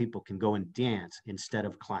that these people can go and dance instead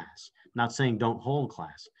of class. I'm not saying don't hold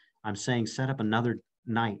class. I'm saying set up another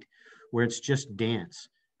night where it's just dance.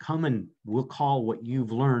 Come and we'll call what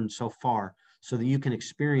you've learned so far so that you can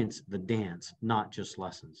experience the dance, not just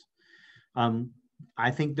lessons.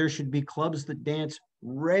 I think there should be clubs that dance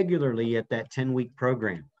regularly at that 10-week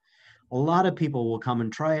program. A lot of people will come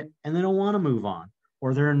and try it and they don't want to move on,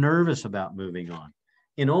 or they're nervous about moving on.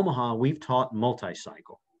 In Omaha, we've taught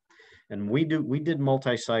multi-cycle, and we did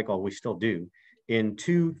multi-cycle, we still do, in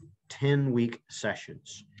 2 10-week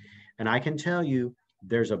sessions. And I can tell you,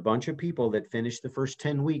 there's a bunch of people that finish the first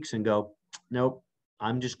 10 weeks and go, nope,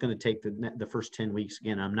 I'm just going to take the first 10 weeks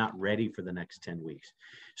again. I'm not ready for the next 10 weeks.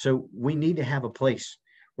 So we need to have a place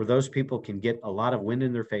where those people can get a lot of wind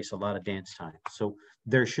in their face, a lot of dance time. So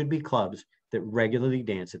there should be clubs that regularly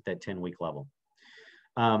dance at that 10-week level.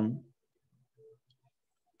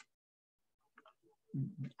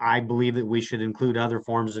 I believe that we should include other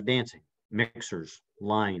forms of dancing, mixers,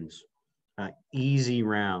 lines, easy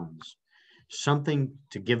rounds, something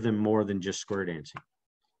to give them more than just square dancing.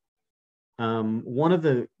 One of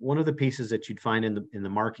the pieces that you'd find in the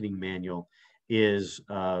marketing manual is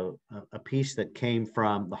a piece that came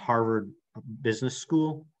from the Harvard Business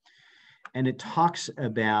School, and it talks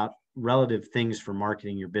about relative things for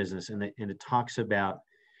marketing your business, and it talks about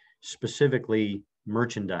specifically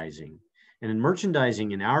merchandising. And in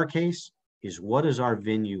merchandising, in our case, is what does our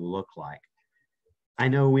venue look like? I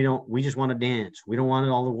know we just want to dance. We don't want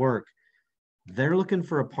all the work. They're looking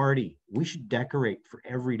for a party. We should decorate for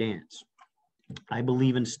every dance. I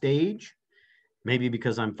believe in stage, maybe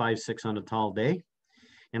because I'm 5'6" on a tall day.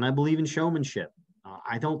 And I believe in showmanship.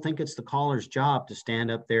 I don't think it's the caller's job to stand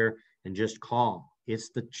up there and just call. It's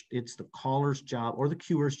the caller's job or the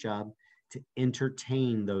cuer's job to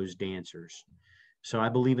entertain those dancers. So I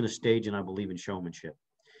believe in a stage and I believe in showmanship.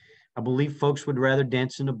 I believe folks would rather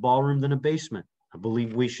dance in a ballroom than a basement. I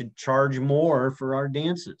believe we should charge more for our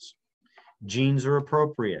dances. Jeans are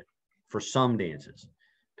appropriate for some dances.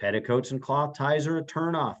 Petticoats and cloth ties are a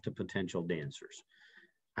turnoff to potential dancers.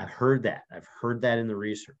 I've heard that. I've heard that in the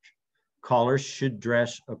research. Callers should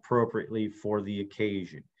dress appropriately for the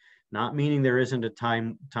occasion. Not meaning there isn't a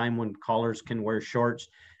time when callers can wear shorts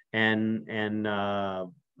and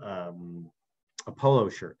a polo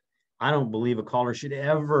shirt. I don't believe a caller should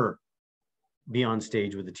ever be on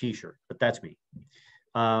stage with a t-shirt, but that's me.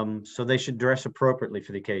 So they should dress appropriately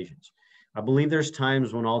for the occasions. I believe there's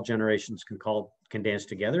times when all generations can dance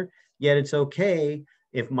together, yet it's okay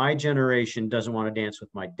if my generation doesn't want to dance with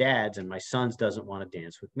my dad's and my sons doesn't want to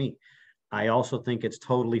dance with me. I also think it's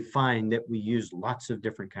totally fine that we use lots of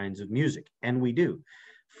different kinds of music, and we do.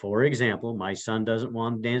 For example, my son doesn't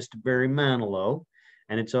want to dance to Barry Manilow,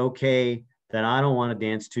 and it's okay that I don't want to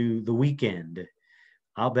dance to The Weeknd.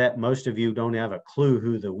 I'll bet most of you don't have a clue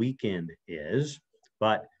who The Weeknd is,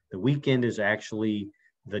 but The Weeknd is actually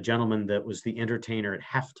the gentleman that was the entertainer at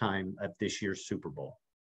halftime of this year's Super Bowl.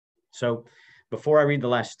 So before I read the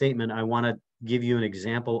last statement, I want to give you an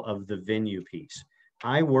example of the venue piece.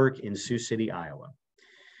 I work in Sioux City, Iowa.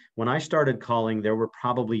 When I started calling, there were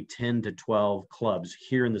probably 10 to 12 clubs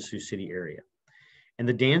here in the Sioux City area. And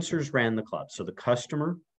the dancers ran the club. So the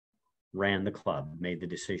customer ran the club, made the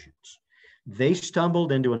decisions. They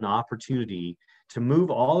stumbled into an opportunity to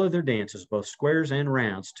move all of their dances, both squares and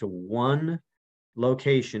rounds, to one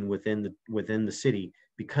location within the city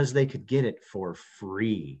because they could get it for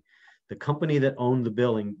free. The company that owned the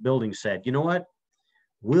building said, you know what?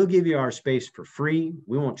 We'll give you our space for free.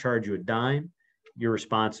 We won't charge you a dime. You're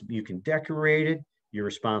responsible. You can decorate it. You're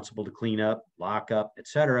responsible to clean up, lock up,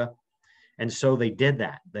 etc. And so they did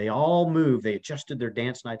that. They all moved. They adjusted their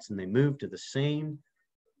dance nights and they moved to the same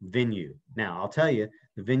venue. Now, I'll tell you,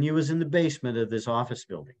 the venue was in the basement of this office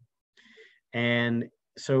building. And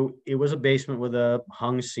so it was a basement with a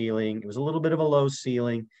hung ceiling. It was a little bit of a low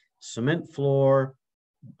ceiling, cement floor,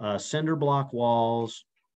 cinder block walls.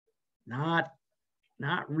 Not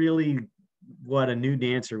really what a new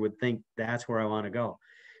dancer would think that's where I want to go.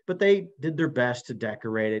 But they did their best to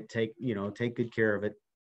decorate it, take good care of it.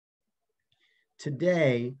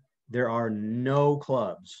 Today, there are no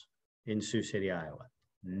clubs in Sioux City, Iowa.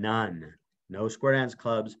 None. No square dance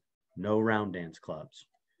clubs, no round dance clubs.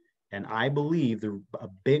 And I believe a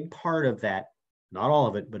big part of that, not all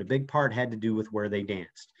of it, but a big part had to do with where they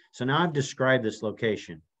danced. So now I've described this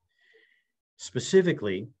location.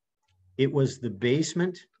 Specifically, it was the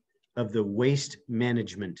basement of the waste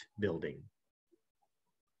management building.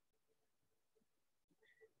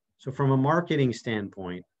 So from a marketing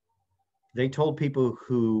standpoint, they told people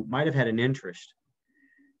who might have had an interest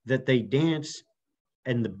that they dance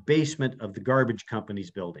in the basement of the garbage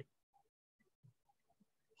company's building.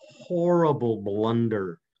 Horrible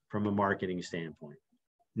blunder from a marketing standpoint.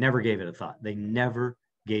 Never gave it a thought. They never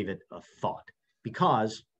gave it a thought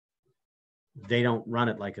because they don't run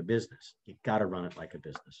it like a business. You got to run it like a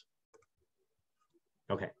business.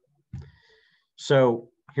 Okay. So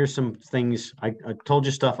here's some things. I told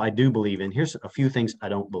you stuff I do believe in. Here's a few things I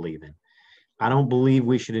don't believe in. I don't believe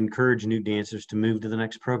we should encourage new dancers to move to the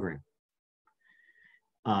next program.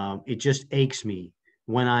 It just aches me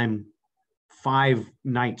when I'm 5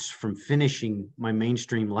 nights from finishing my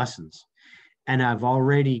mainstream lessons, and I've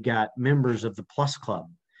already got members of the Plus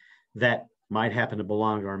Club that might happen to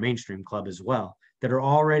belong to our mainstream club as well, that are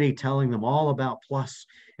already telling them all about Plus,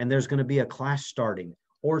 and there's going to be a class starting.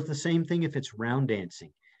 Or it's the same thing if it's round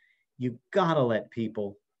dancing. You got to let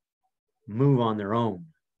people move on their own.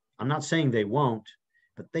 I'm not saying they won't,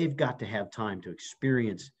 but they've got to have time to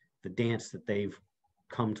experience the dance that they've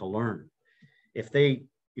come to learn. If they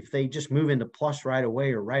just move into Plus right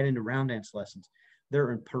away or right into round dance lessons,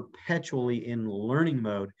 they're perpetually in learning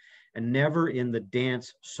mode and never in the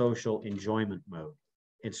dance social enjoyment mode.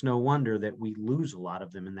 It's no wonder that we lose a lot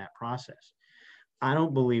of them in that process. I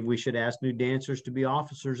don't believe we should ask new dancers to be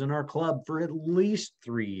officers in our club for at least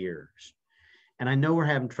 3 years. And I know we're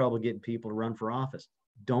having trouble getting people to run for office.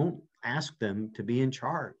 Don't ask them to be in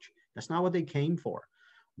charge. That's not what they came for.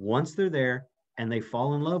 Once they're there and they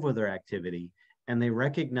fall in love with their activity and they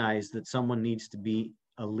recognize that someone needs to be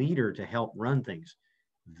a leader to help run things,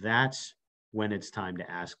 that's when it's time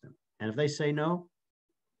to ask them. And if they say no,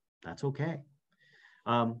 that's okay.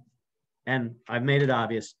 And I've made it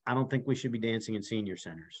obvious, I don't think we should be dancing in senior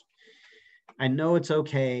centers. I know it's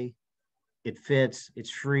okay. It fits.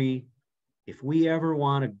 It's free. If we ever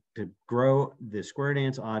want to grow the square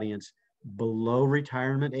dance audience below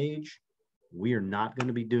retirement age, we are not going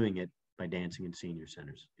to be doing it by dancing in senior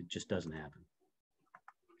centers. It just doesn't happen.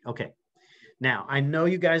 Okay. Now, I know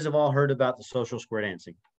you guys have all heard about the social square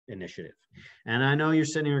dancing initiative. And I know you're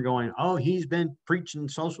sitting here going, oh, he's been preaching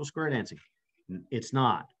social square dancing. It's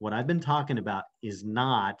not. What I've been talking about is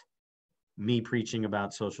not me preaching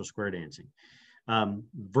about social square dancing.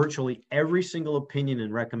 Virtually every single opinion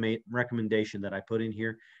and recommendation that I put in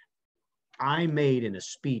here, I made in a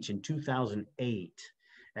speech in 2008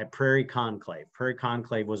 at Prairie Conclave. Prairie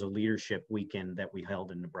Conclave was a leadership weekend that we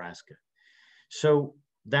held in Nebraska. So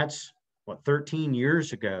that's, 13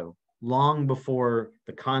 years ago, long before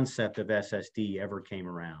the concept of SSD ever came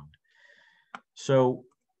around. So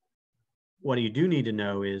what you do need to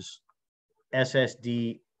know is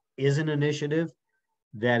SSD is an initiative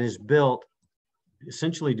that is built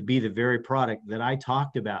essentially to be the very product that I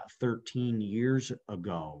talked about 13 years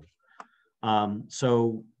ago.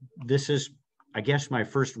 So this is, I guess, my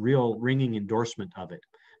first real ringing endorsement of it.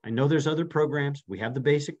 I know there's other programs. We have the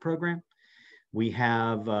basic program. We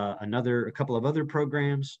have a couple of other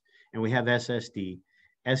programs, and we have SSD.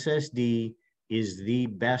 SSD is the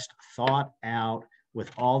best thought out with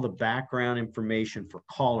all the background information for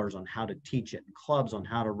callers on how to teach it, and clubs on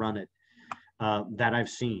how to run it that I've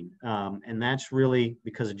seen. And that's really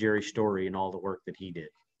because of Jerry Story and all the work that he did.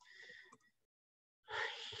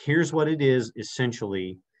 Here's what it is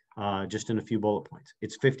essentially, just in a few bullet points.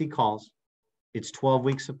 It's 50 calls. It's 12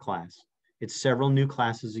 weeks of class. It's several new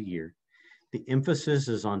classes a year. The emphasis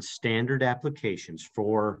is on standard applications.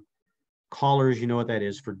 For callers, you know what that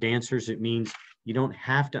is. For dancers, it means you don't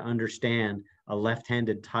have to understand a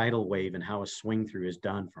left-handed tidal wave and how a swing through is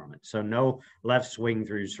done from it. So no left swing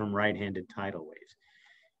throughs from right-handed tidal waves.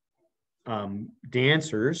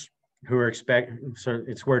 Dancers who are so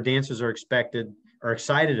it's where dancers are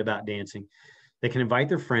excited about dancing. They can invite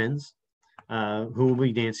their friends who will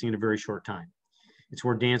be dancing in a very short time. It's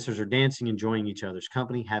where dancers are dancing, enjoying each other's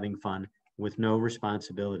company, having fun with no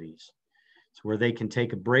responsibilities. It's where they can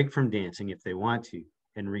take a break from dancing if they want to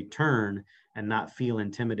and return and not feel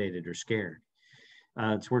intimidated or scared.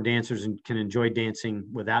 It's where dancers can enjoy dancing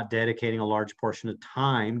without dedicating a large portion of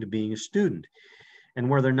time to being a student, and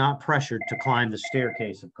where they're not pressured to climb the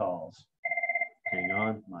staircase of calls. Hang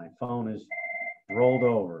on, my phone is rolled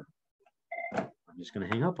over. I'm just going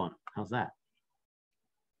to hang up on it. How's that?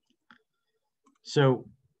 So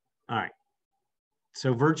All right.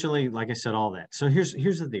 So virtually, like I said, all that. So here's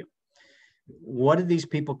the deal. What did these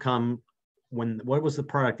people come what was the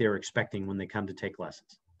product they were expecting when they come to take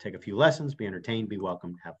lessons? Take a few lessons, be entertained, be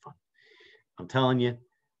welcomed, have fun. I'm telling you,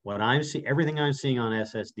 everything I'm seeing on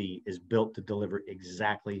SSD is built to deliver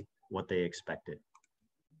exactly what they expected.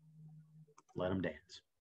 Let them dance.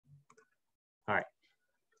 All right.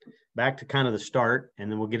 Back to kind of the start,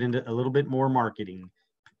 and then we'll get into a little bit more marketing,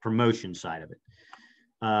 promotion side of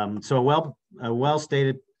it. So a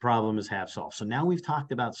well-stated problem is half solved. So now we've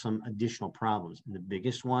talked about some additional problems. And the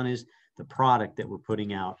biggest one is the product that we're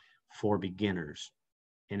putting out for beginners,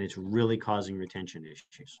 and it's really causing retention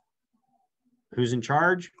issues. Who's in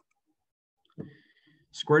charge?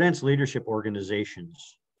 Square Dance leadership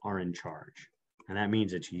organizations are in charge, and that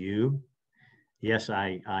means it's you. Yes,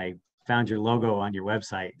 I found your logo on your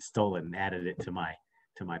website, stole it, and added it to my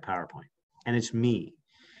PowerPoint, and it's me.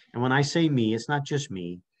 And when I say me, it's not just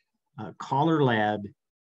me. Collar Lab,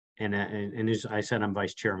 and as I said, I'm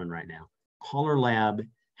vice chairman right now. Collar Lab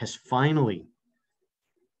has finally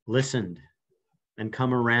listened and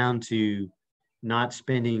come around to not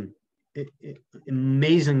spending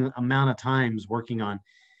amazing amount of times working on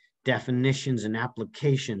definitions and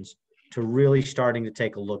applications to really starting to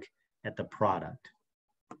take a look at the product.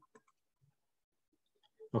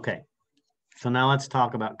 Okay, so now let's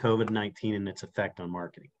talk about COVID-19 and its effect on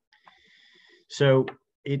marketing. So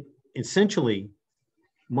essentially,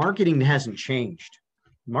 marketing hasn't changed.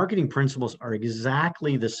 Marketing principles are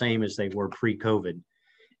exactly the same as they were pre-COVID,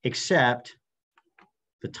 except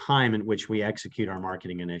the time in which we execute our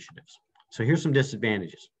marketing initiatives. So here's some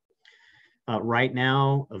disadvantages. Right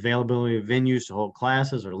now, availability of venues to hold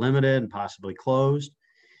classes are limited and possibly closed.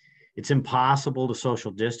 It's impossible to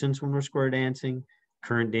social distance when we're square dancing.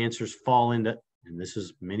 Current dancers fall into, and this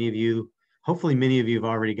is many of you, hopefully many of you have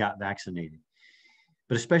already got vaccinated.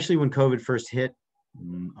 But especially when COVID first hit,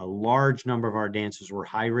 a large number of our dancers were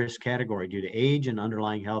high-risk category due to age and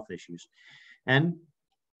underlying health issues. And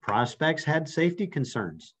prospects had safety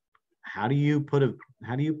concerns. How do you put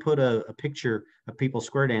a picture of people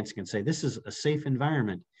square dancing and say this is a safe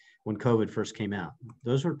environment when COVID first came out?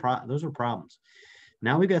 Those were problems.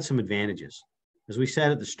 Now we've got some advantages. As we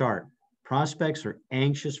said at the start, prospects are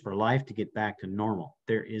anxious for life to get back to normal.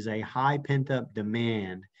 There is a high pent-up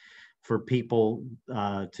demand for people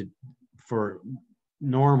for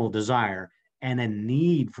normal desire and a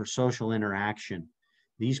need for social interaction.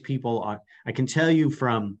 These people are, I can tell you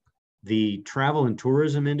from the travel and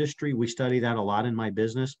tourism industry, we study that a lot in my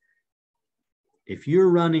business. If you're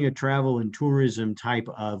running a travel and tourism type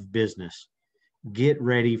of business, get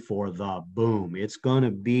ready for the boom. It's going to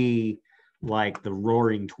be like the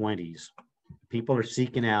roaring 20s. People are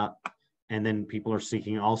seeking out, and then people are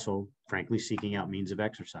seeking also, frankly, seeking out means of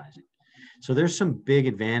exercising. So there's some big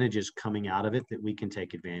advantages coming out of it that we can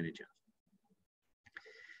take advantage of.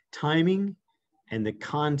 Timing and the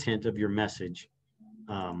content of your message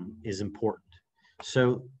is important.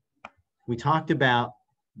 So we talked about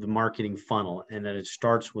the marketing funnel and that it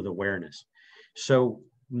starts with awareness. So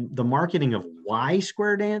the marketing of why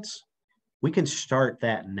square dance, we can start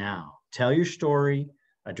that now. Tell your story,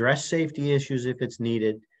 address safety issues if it's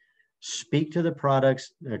needed, speak to the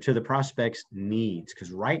products or to the prospects' needs,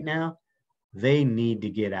 because right now they need to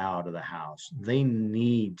get out of the house. They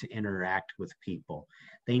need to interact with people.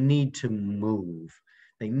 They need to move.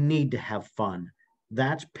 They need to have fun.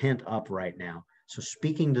 That's pent up right now. So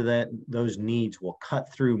speaking to those needs will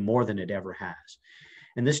cut through more than it ever has.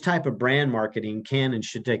 And this type of brand marketing can and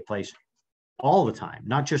should take place all the time,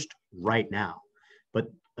 not just right now. But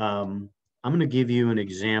I'm going to give you an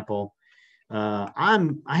example.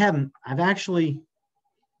 I've actually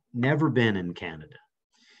never been in Canada,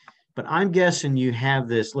 but I'm guessing you have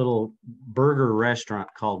this little burger restaurant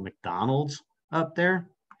called McDonald's up there.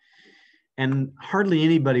 And hardly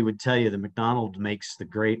anybody would tell you that McDonald's makes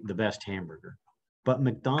the best hamburger. But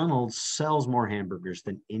McDonald's sells more hamburgers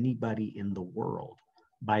than anybody in the world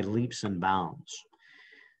by leaps and bounds.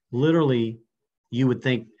 Literally, you would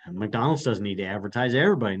think McDonald's doesn't need to advertise.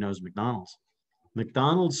 Everybody knows McDonald's.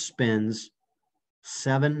 McDonald's spends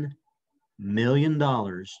 $7 million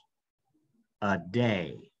a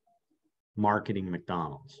day marketing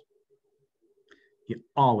McDonald's. You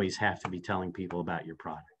always have to be telling people about your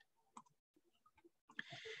product.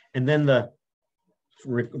 And then the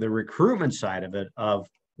recruitment side of it, of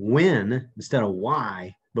when instead of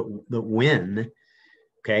why, but the when.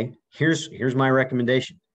 Okay, here's my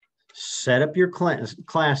recommendation. Set up your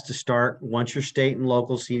class to start once your state and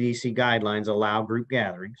local CDC guidelines allow group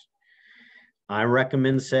gatherings. I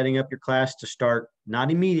recommend setting up your class to start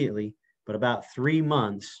not immediately, but about 3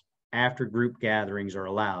 months after group gatherings are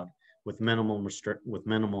allowed, with minimal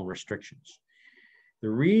restrictions. The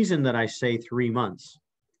reason that I say 3 months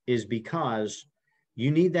is because you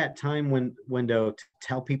need that time window to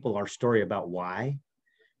tell people our story about why,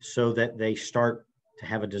 so that they start to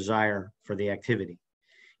have a desire for the activity.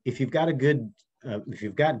 If you've got good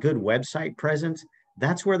website presence,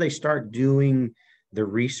 that's where they start doing the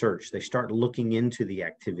research. They start looking into the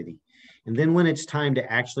activity. And then when it's time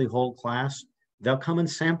to actually hold class, they'll come and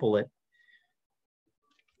sample it.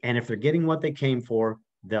 And if they're getting what they came for,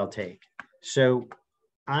 they'll take. So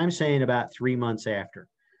I'm saying about 3 months after.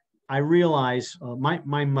 I realize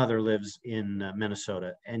my mother lives in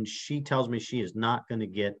Minnesota, and she tells me she is not going to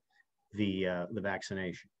get the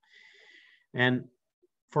vaccination. And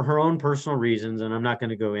for her own personal reasons, and I'm not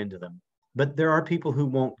going to go into them, but there are people who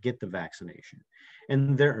won't get the vaccination.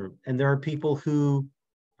 And there are people who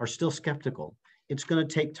are still skeptical. It's going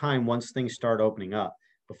to take time once things start opening up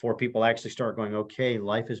before people actually start going, okay,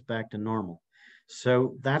 life is back to normal.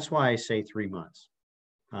 So that's why I say 3 months.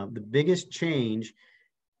 The biggest change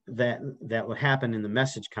that would happen in the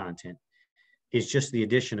message content is just the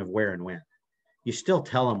addition of where and when. You still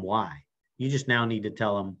tell them why. You just now need to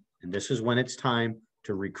tell them, and this is when it's time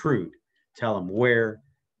to recruit. Tell them where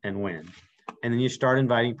and when. And then you start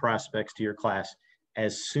inviting prospects to your class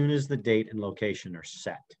as soon as the date and location are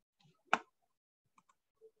set. All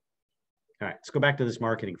right, let's go back to this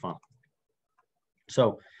marketing funnel.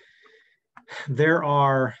 So there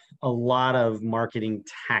are a lot of marketing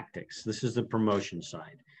tactics. This is the promotion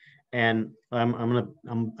side. And I'm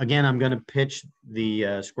gonna pitch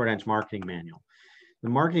the Square Dance Marketing Manual. The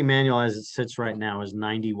marketing manual as it sits right now is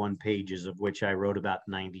 91 pages, of which I wrote about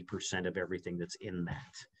 90% of everything that's in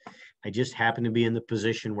that. I just happen to be in the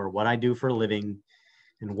position where what I do for a living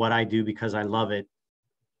and what I do because I love it,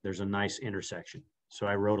 there's a nice intersection. So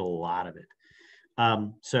I wrote a lot of it.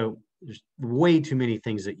 So there's way too many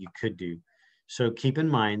things that you could do. So keep in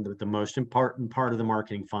mind that the most important part of the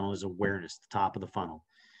marketing funnel is awareness, the top of the funnel.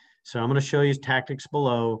 So I'm going to show you tactics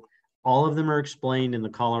below. All of them are explained in the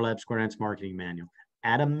Collar Lab Square Dance Marketing Manual.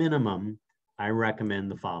 At a minimum, I recommend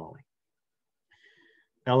the following: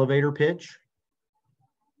 elevator pitch,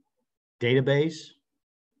 database,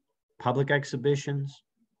 public exhibitions,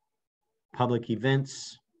 public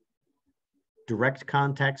events, direct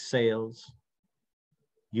contact sales,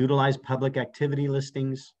 utilize public activity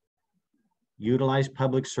listings, utilize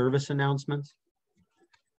public service announcements,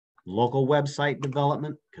 local website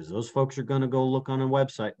development, because those folks are going to go look on a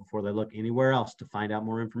website before they look anywhere else to find out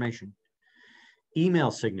more information.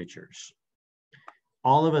 Email signatures.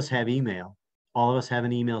 All of us have email. All of us have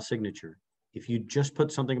an email signature. If you just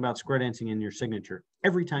put something about square dancing in your signature,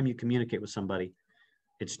 every time you communicate with somebody,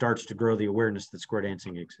 it starts to grow the awareness that square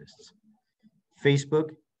dancing exists. Facebook,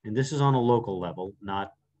 and this is on a local level,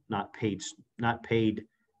 not paid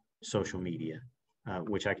social media,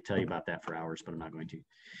 which I could tell you about that for hours, but I'm not going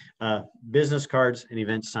to. Business cards and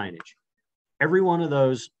event signage. Every one of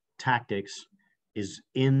those tactics is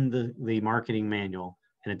in the marketing manual,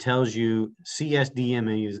 and it tells you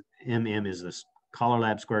CSDMM is this Collar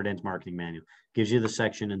Lab Square Dance Marketing Manual. Gives you the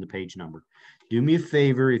section and the page number. Do me a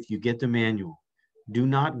favor, if you get the manual, do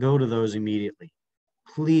not go to those immediately.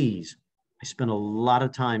 Please, I spent a lot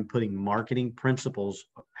of time putting marketing principles,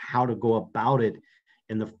 how to go about it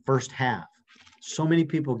in the first half. So many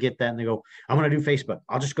people get that and they go, I'm going to do Facebook.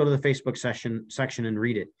 I'll just go to the Facebook section and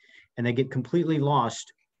read it. And they get completely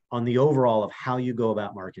lost on the overall of how you go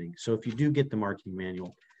about marketing. So if you do get the marketing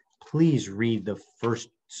manual, please read the first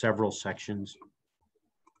several sections.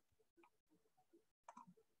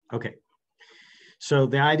 Okay. So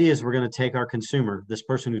the idea is we're going to take our consumer, this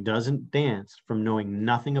person who doesn't dance, from knowing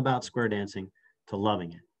nothing about square dancing to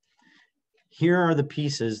loving it. Here are the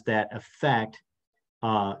pieces that affect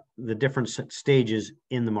the different stages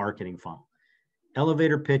in the marketing funnel.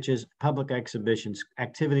 Elevator pitches, public exhibitions,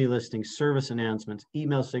 activity listings, service announcements,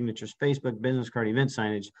 email signatures, Facebook, business card, event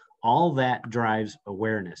signage, all that drives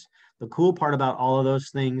awareness. The cool part about all of those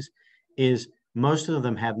things is most of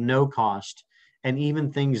them have no cost, and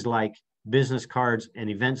even things like business cards and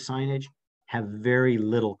event signage have very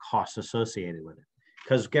little cost associated with it.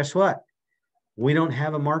 Because guess what? We don't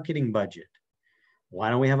have a marketing budget. Why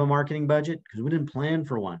don't we have a marketing budget? Because we didn't plan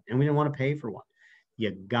for one and we didn't want to pay for one.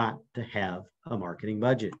 You got to have a marketing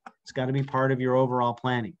budget. It's got to be part of your overall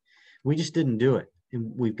planning. We just didn't do it,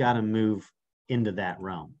 and we've got to move into that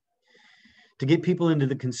realm. To get people into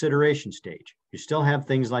the consideration stage, you still have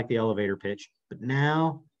things like the elevator pitch, but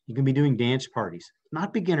now you can be doing dance parties.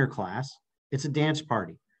 Not beginner class, it's a dance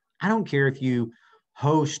party. I don't care if you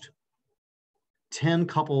host 10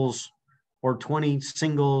 couples or 20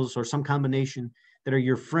 singles or some combination that are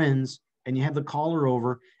your friends and you have the caller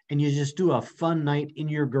over and you just do a fun night in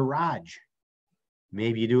your garage.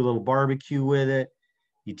 Maybe you do a little barbecue with it.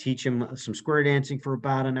 You teach them some square dancing for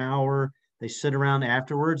about an hour. They sit around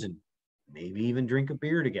afterwards and maybe even drink a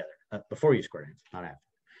beer together before you square dance, not after.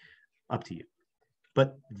 Up to you.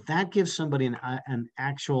 But that gives somebody an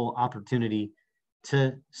actual opportunity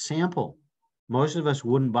to sample. Most of us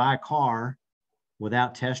wouldn't buy a car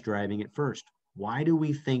without test driving it first. Why do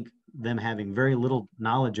we think them having very little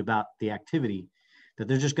knowledge about the activity that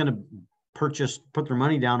they're just going to put their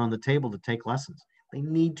money down on the table to take lessons? They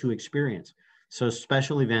need to experience. So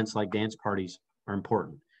special events like dance parties are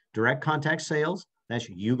important. Direct contact sales, that's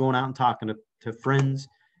you going out and talking to friends,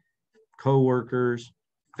 coworkers,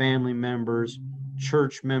 family members,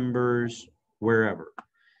 church members, wherever.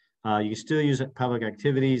 You can still use it public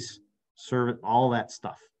activities, serve all that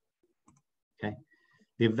stuff. Okay.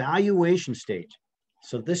 The evaluation stage.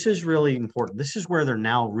 So this is really important. This is where they're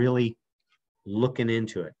now really looking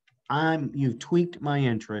into it. You've tweaked my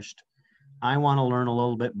interest. I want to learn a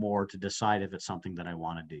little bit more to decide if it's something that I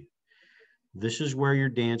want to do. This is where your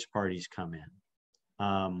dance parties come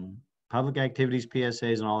in. Public activities,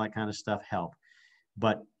 PSAs, and all that kind of stuff help.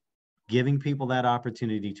 But giving people that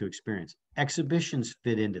opportunity to experience. Exhibitions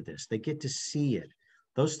fit into this. They get to see it.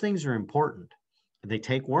 Those things are important. They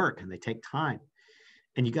take work and they take time.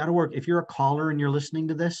 And you got to work. If you're a caller and you're listening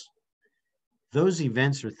to this, those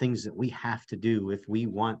events are things that we have to do if we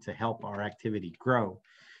want to help our activity grow.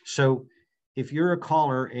 So if you're a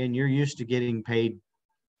caller and you're used to getting paid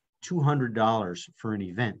 $200 for an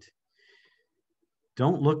event,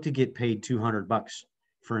 don't look to get paid $200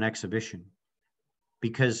 for an exhibition,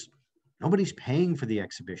 because nobody's paying for the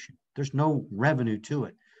exhibition. There's no revenue to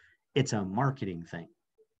it. It's a marketing thing.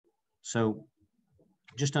 So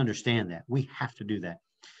just understand that. We have to do that.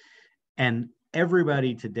 And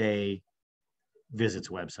everybody today visits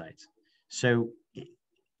websites. So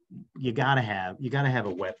you gotta have a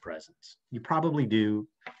web presence. You probably do.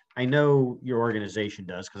 I know your organization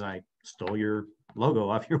does, because I stole your logo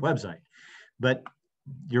off your website. But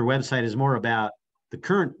your website is more about the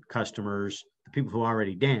current customers, the people who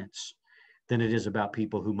already dance, than it is about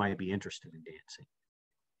people who might be interested in dancing.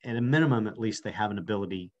 At a minimum, at least they have an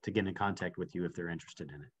ability to get in contact with you if they're interested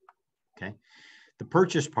in it. Okay. The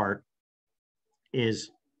purchase part is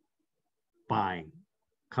buying.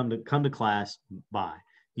 Come to class, buy.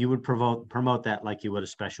 You would promote that like you would a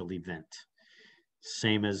special event.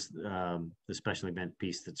 Same as the special event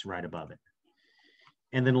piece that's right above it.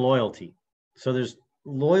 And then loyalty. So there's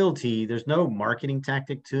loyalty. There's no marketing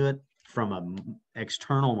tactic to it from an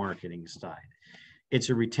external marketing side. It's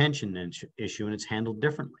a retention issue, and it's handled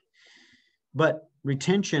differently. But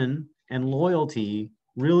retention and loyalty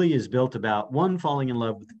really is built about, one, falling in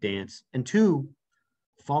love with the dance, and two,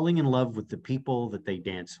 falling in love with the people that they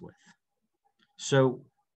dance with. So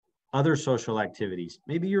other social activities,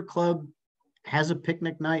 maybe your club has a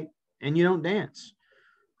picnic night and you don't dance.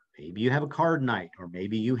 Maybe you have a card night, or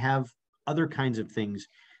maybe you have other kinds of things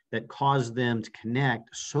that cause them to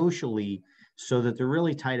connect socially so that they're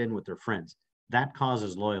really tied in with their friends. That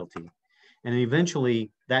causes loyalty. And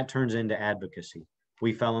eventually that turns into advocacy.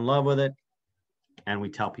 We fell in love with it, and we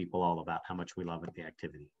tell people all about how much we love the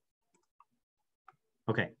activity.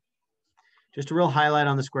 Okay, just a real highlight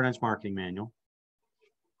on the Square Dance Marketing Manual.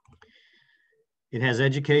 It has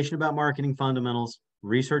education about marketing fundamentals,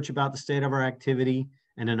 research about the state of our activity,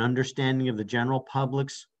 and an understanding of the general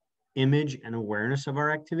public's image and awareness of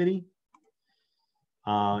our activity.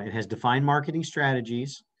 It has defined marketing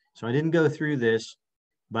strategies. So I didn't go through this,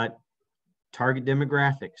 but target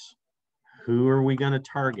demographics. Who are we going to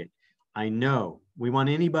target? I know we want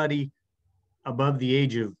anybody above the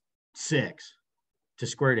age of 6 to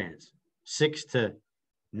square dance, 6 to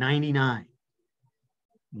 99.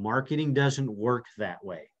 Marketing doesn't work that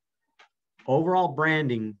way. Overall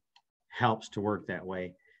branding helps to work that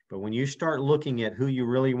way. But when you start looking at who you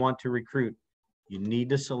really want to recruit, you need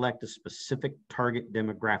to select a specific target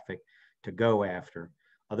demographic to go after.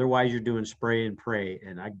 Otherwise, you're doing spray and pray,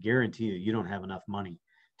 and I guarantee you don't have enough money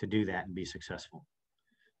to do that and be successful.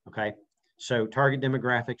 Okay, so target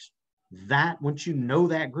demographics, that once you know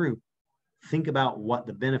that group, think about what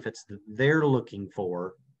the benefits that they're looking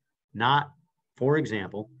for, not, for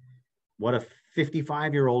example, what a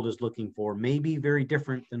 55-year-old is looking for may be very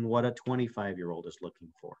different than what a 25-year-old is looking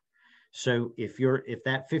for. So if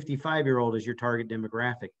that 55-year-old is your target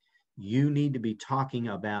demographic, you need to be talking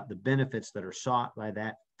about the benefits that are sought by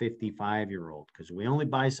that 55-year-old, because we only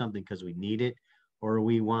buy something because we need it or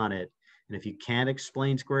we want it. And if you can't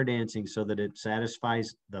explain square dancing so that it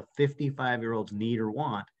satisfies the 55-year-old's need or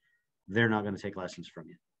want, they're not going to take lessons from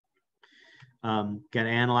you. Got to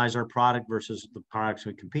analyze our product versus the products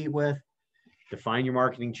we compete with, define your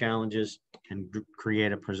marketing challenges, and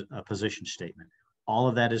create a position statement. All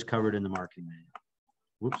of that is covered in the marketing manual.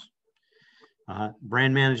 Whoops.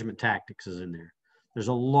 Brand management tactics is in there. There's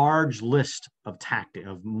a large list of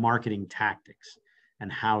marketing tactics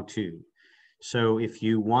and how to. So if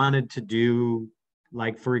you wanted to do,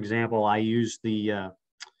 like, for example, I use the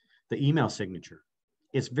email signature.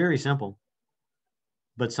 It's very simple,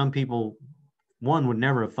 but some people, one, would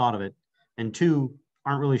never have thought of it, and two,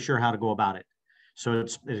 aren't really sure how to go about it. So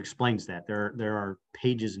it explains that. There are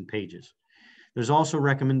pages and pages. There's also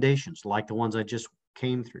recommendations like the ones I just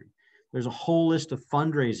came through. There's a whole list of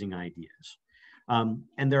fundraising ideas.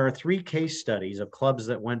 And there are 3 case studies of clubs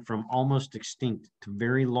that went from almost extinct to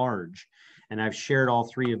very large. And I've shared all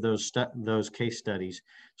 3 of those case studies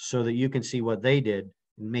so that you can see what they did.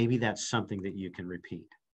 Maybe that's something that you can repeat.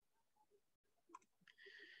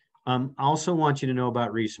 I also want you to know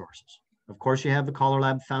about resources. Of course, you have the Collar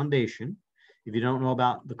Lab Foundation. If you don't know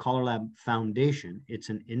about the Collar Lab Foundation, it's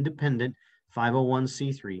an independent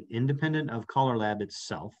 501c3, independent of Collar Lab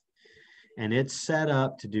itself. And it's set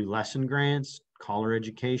up to do lesson grants, collar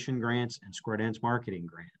education grants, and square dance marketing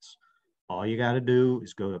grants. All you got to do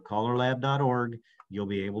is go to collarlab.org. You'll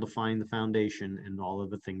be able to find the foundation and all of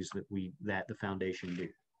the things that the foundation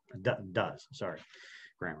does. Sorry,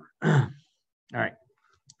 grammar. All right.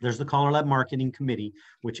 There's the Collar Lab Marketing Committee,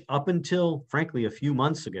 which up until, frankly, a few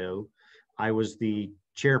months ago, I was the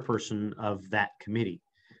chairperson of that committee.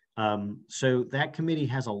 So that committee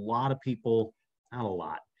has a lot of people, not a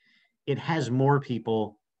lot. It has more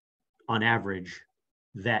people on average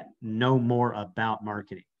that know more about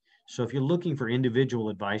marketing. So if you're looking for individual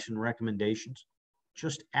advice and recommendations,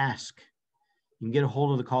 just ask. You can get a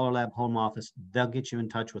hold of the Collar Lab home office. They'll get you in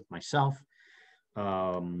touch with myself.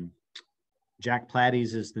 Jack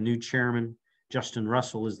Platties is the new chairman. Justin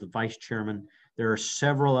Russell is the vice chairman. There are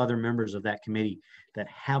several other members of that committee that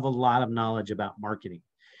have a lot of knowledge about marketing.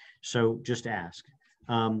 So just ask.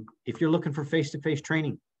 If you're looking for face-to-face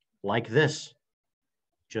training like this,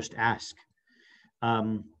 just ask.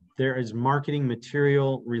 There is marketing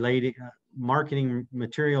material related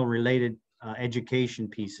education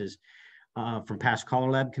pieces from past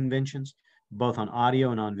Collar Lab conventions, both on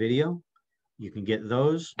audio and on video. You can get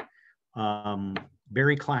those.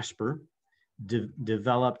 Barry Clasper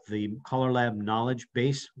developed the Collar Lab Knowledge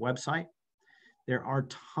Base website. There are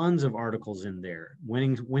tons of articles in there,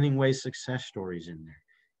 winning ways success stories in there.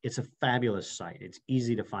 It's a fabulous site. It's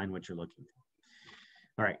easy to find what you're looking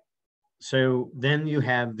for. All right. So then you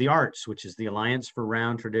have the Arts, which is the Alliance for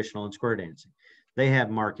Round, Traditional, and Square Dancing. They have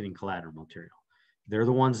marketing collateral material. They're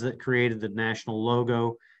the ones that created the national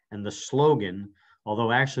logo and the slogan,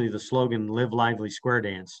 although actually the slogan, Live Lively Square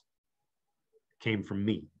Dance, came from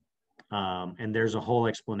me. And there's a whole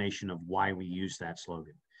explanation of why we use that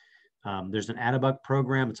slogan. There's an Attabuck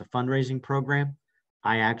program. It's a fundraising program.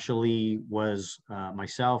 I actually was,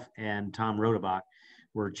 myself and Tom Rodebach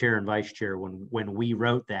were chair and vice chair when we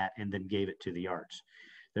wrote that and then gave it to the Arts.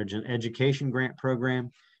 There's an education grant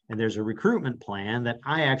program, and there's a recruitment plan that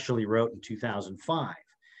I actually wrote in 2005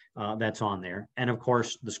 that's on there. And of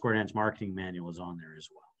course, the Square Dance Marketing Manual is on there as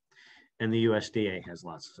well. And the USDA has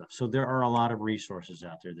lots of stuff. So there are a lot of resources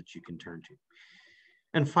out there that you can turn to.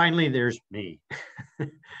 And finally, there's me.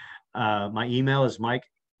 My email is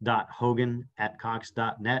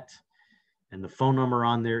mike.hogan@cox.net. And the phone number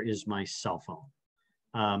on there is my cell phone.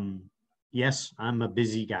 Yes, I'm a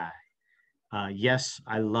busy guy. Yes,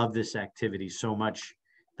 I love this activity so much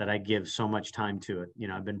that I give so much time to it. You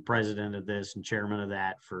know, I've been president of this and chairman of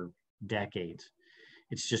that for decades.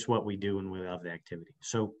 It's just what we do and we love the activity.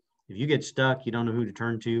 So if you get stuck, you don't know who to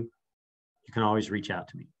turn to, you can always reach out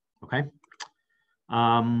to me. Okay.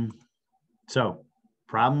 So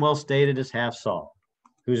problem well stated is half solved.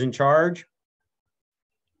 Who's in charge?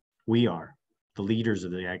 We are the leaders of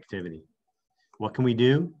the activity. What can we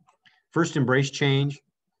do? First, embrace change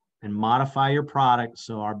and modify your product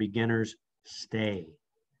so our beginners stay.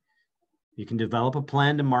 You can develop a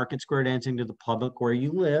plan to market square dancing to the public where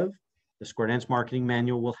you live. The Square Dance Marketing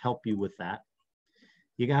Manual will help you with that.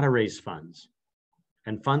 You got to raise funds,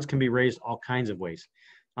 and funds can be raised all kinds of ways.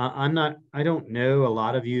 I don't know a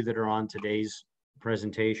lot of you that are on today's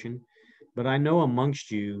presentation, but I know amongst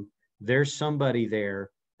you, there's somebody there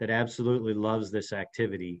that absolutely loves this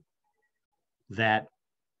activity that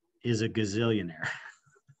is a gazillionaire.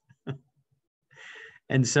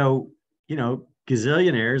 And so, you know,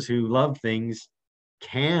 gazillionaires who love things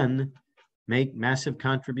can make massive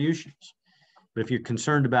contributions. But if you're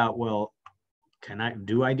concerned about, well,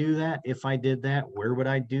 do I do that? If I did that, where would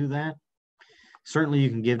I do that? Certainly you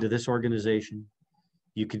can give to this organization.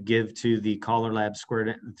 You could give to the Collar Lab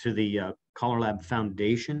Collar Lab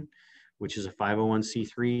Foundation, which is a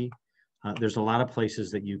 501c3. There's a lot of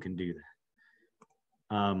places that you can do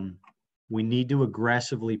that. We need to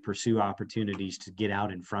aggressively pursue opportunities to get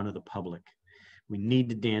out in front of the public. We need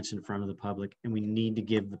to dance in front of the public, and we need to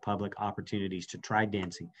give the public opportunities to try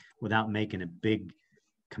dancing without making a big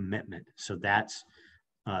commitment. So that's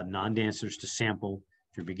non-dancers to sample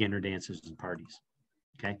through beginner dances and parties.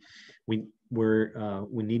 Okay, we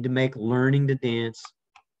need to make learning to dance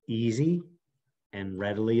easy and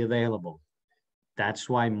readily available. That's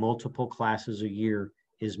why multiple classes a year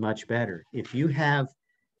is much better. If you have,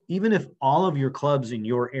 even if all of your clubs in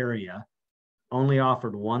your area only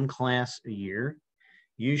offered one class a year,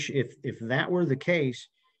 if that were the case,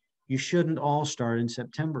 you shouldn't all start in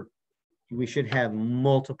September. We should have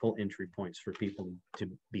multiple entry points for people to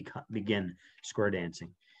begin square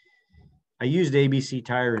dancing. I used ABC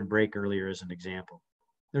Tire and Brake earlier as an example.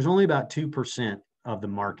 There's only about 2% of the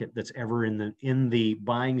market that's ever in the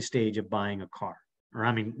buying stage of buying a car, or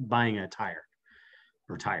I mean, buying a tire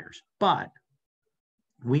or tires. But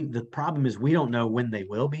the problem is we don't know when they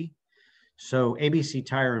will be. So ABC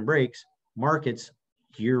Tire and Brakes markets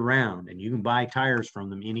year round, and you can buy tires from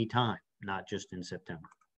them anytime, not just in September.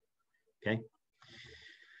 Okay.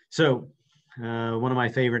 So one of my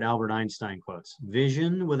favorite Albert Einstein quotes: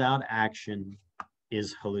 vision without action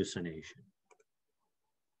is hallucination.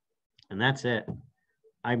 And that's it.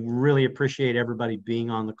 I really appreciate everybody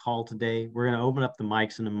being on the call today. We're going to open up the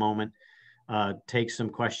mics in a moment, take some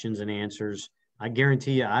questions and answers. I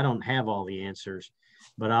guarantee you I don't have all the answers,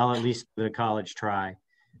 but I'll at least give the college try.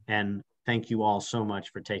 And thank you all so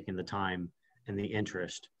much for taking the time and the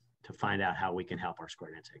interest to find out how we can help our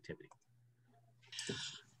square dance activity.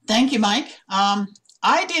 Thank you, Mike.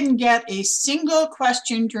 I didn't get a single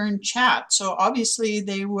question during chat, so obviously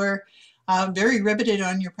they were very riveted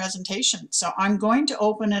on your presentation. So I'm going to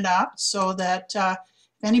open it up so that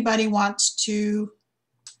if anybody wants to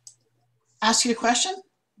ask you a question,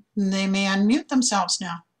 they may unmute themselves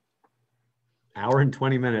now. Hour and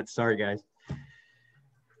 20 minutes. Sorry, guys.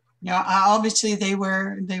 You know, obviously they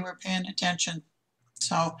were paying attention.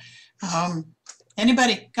 So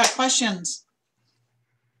anybody got questions?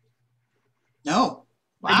 No.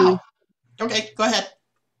 Wow. Okay, go ahead.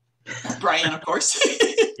 Brian, of course.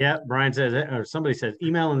 Yeah, Brian says, or somebody says,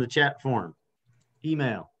 email in the chat form.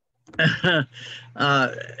 Email.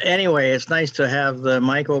 Anyway, it's nice to have the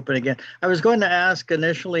mic open again. I was going to ask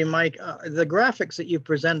initially, Mike, the graphics that you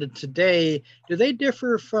presented today, do they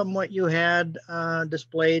differ from what you had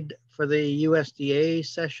displayed for the USDA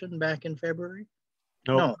session back in February?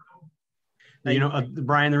 Nope. No. You know,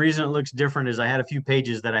 Brian, the reason it looks different is I had a few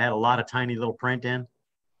pages that I had a lot of tiny little print in,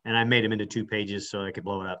 and I made them into 2 pages so I could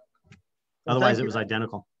blow it up. Well, otherwise, it was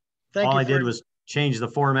identical. All I did was change the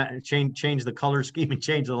format, change the color scheme, and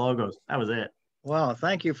change the logos. That was it. Wow,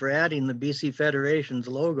 thank you for adding the BC Federation's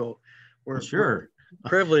logo. We're sure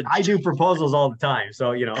privileged. I do proposals all the time,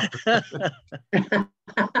 so you know.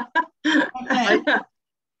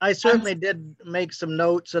 I certainly did make some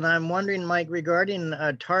notes, and I'm wondering, Mike, regarding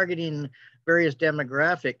targeting various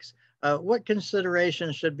demographics, what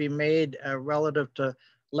considerations should be made relative to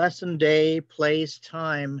lesson day, place,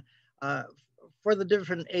 time for the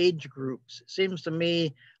different age groups? Seems to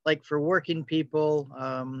me like for working people,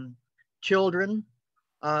 children,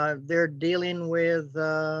 they're dealing with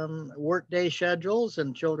workday schedules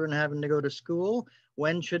and children having to go to school.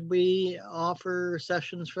 When should we offer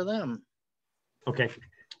sessions for them? Okay.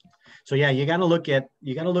 So yeah, you got to look at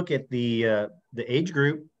the age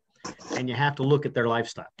group, and you have to look at their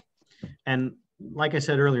lifestyle. And like I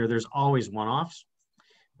said earlier, there's always one-offs.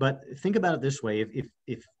 But think about it this way: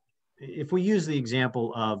 if we use the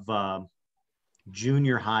example of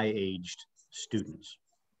junior high aged students,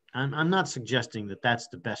 I'm not suggesting that that's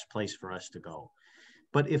the best place for us to go.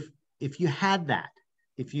 But if you had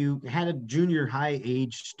a junior high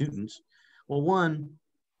aged students, well, one,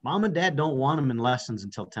 mom and dad don't want them in lessons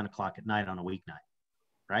until 10 o'clock at night on a weeknight,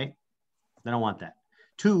 right? They don't want that.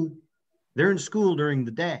 2, they're in school during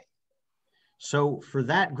the day. So for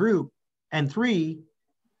that group, and 3,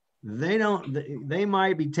 they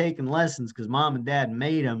might be taking lessons because mom and dad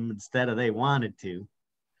made them instead of they wanted to.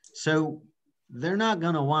 So they're not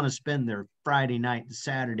going to want to spend their Friday night to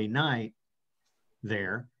Saturday night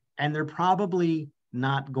there. And they're probably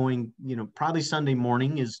not going, probably Sunday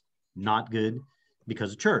morning is not good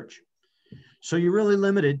because of church. So you're really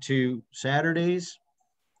limited to Saturdays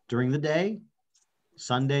during the day,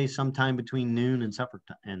 Sunday sometime between noon and supper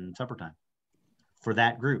time for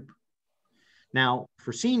that group. Now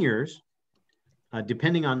for seniors,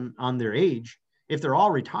 depending on their age, If they're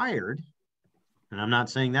all retired, and I'm not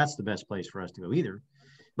saying that's the best place for us to go either,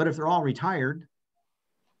 but if they're all retired,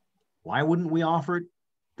 why wouldn't we offer it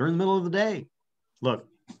during the middle of the day? Look,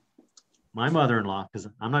 my mother-in-law, because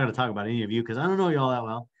I'm not going to talk about any of you because I don't know you all that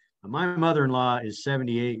well, but my mother-in-law is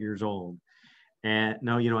 78 years old. And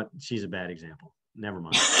no, you know what? She's a bad example. Never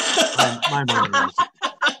mind. My mother-in-law.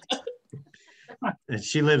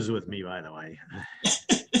 She lives with me, by the way.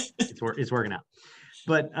 It's working out.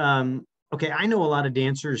 But okay, I know a lot of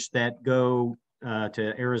dancers that go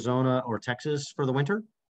to Arizona or Texas for the winter,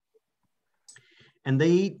 and they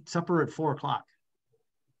eat supper at 4 o'clock.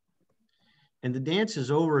 And the dance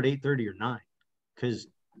is over at 8:30 or 9, because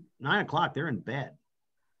 9 o'clock, they're in bed.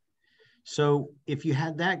 So if you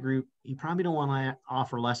had that group, you probably don't want to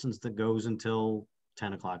offer lessons that goes until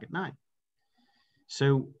 10 o'clock at night.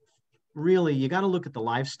 So really, you got to look at the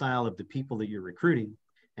lifestyle of the people that you're recruiting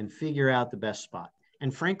and figure out the best spot.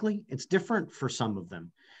 And frankly, it's different for some of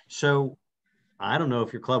them. So I don't know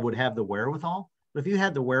if your club would have the wherewithal, but if you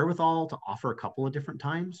had the wherewithal to offer a couple of different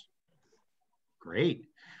times, great.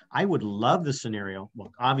 I would love the scenario.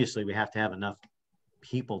 Well, obviously we have to have enough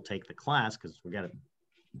people take the class because we got to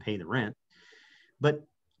pay the rent. But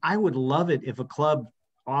I would love it if a club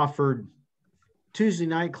offered Tuesday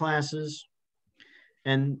night classes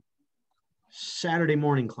and Saturday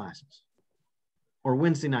morning classes, or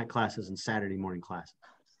Wednesday night classes and Saturday morning classes.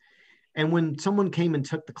 And when someone came and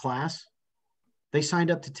took the class, they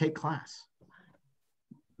signed up to take class.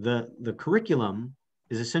 The curriculum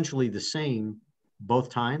is essentially the same both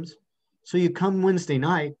times. So you come Wednesday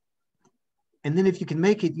night, and then if you can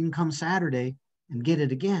make it, you can come Saturday and get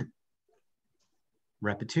it again.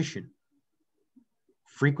 Repetition,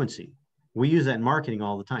 frequency. We use that in marketing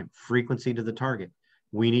all the time. Frequency to the target.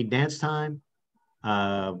 We need dance time.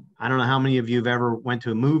 I don't know how many of you have ever went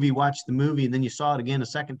to a movie, watched the movie, and then you saw it again a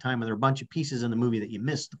second time, and there are a bunch of pieces in the movie that you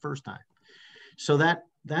missed the first time. So that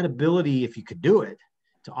ability, if you could do it,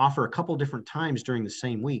 to offer a couple different times during the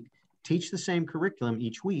same week, teach the same curriculum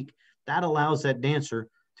each week, that allows that dancer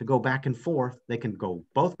to go back and forth. They can go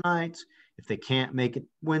both nights. If they can't make it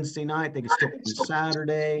Wednesday night, they can still come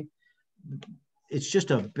Saturday. It's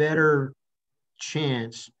just a better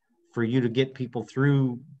chance for you to get people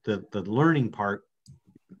through the learning part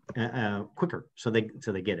quicker, so they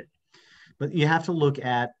get it. But you have to look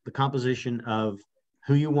at the composition of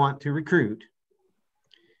who you want to recruit,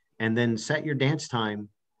 and then set your dance time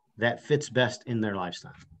that fits best in their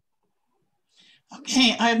lifestyle.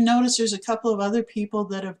 Okay, I've noticed there's a couple of other people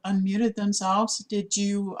that have unmuted themselves. Did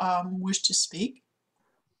you wish to speak?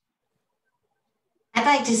 I'd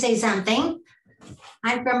like to say something.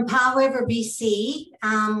 I'm from Powell River, BC.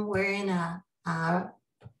 We're in a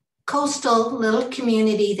coastal little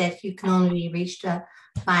community that you can only be reached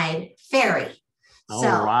by ferry. Oh,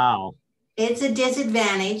 so wow. It's a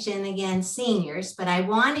disadvantage, and again, seniors, but I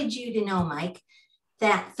wanted you to know, Mike,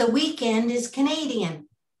 that The Weeknd is Canadian.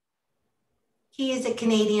 He is a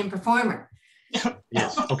Canadian performer.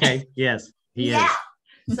 Yes. Okay. Yes, he is.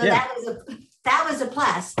 So yeah. that was a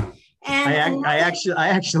plus. And I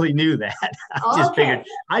actually knew that.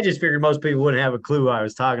 I just figured most people wouldn't have a clue what I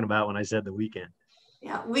was talking about when I said The Weeknd.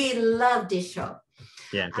 Yeah, we love this show.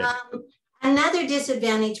 Yeah. Good. Another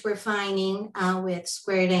disadvantage we're finding with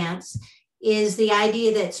square dance is the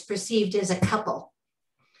idea that it's perceived as a couple.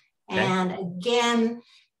 Okay. And again,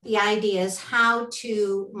 the idea is how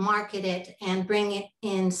to market it and bring it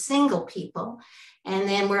in single people. And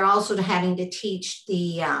then we're also having to teach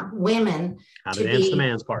the women how to dance the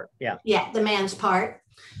man's part. Yeah. Yeah, the man's part.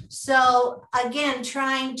 So again,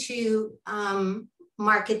 trying to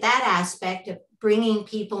market that aspect of bringing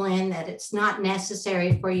people in, that it's not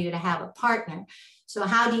necessary for you to have a partner. So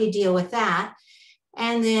how do you deal with that?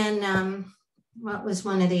 And then what was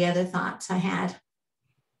one of the other thoughts I had?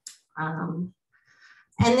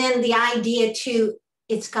 And then the idea too,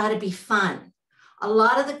 it's got to be fun. A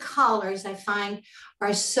lot of the callers I find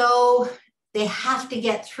are they have to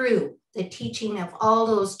get through the teaching of all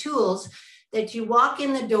those tools that you walk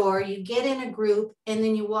in the door, you get in a group, and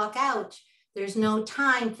then you walk out. There's no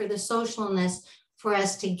time for the socialness for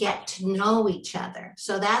us to get to know each other.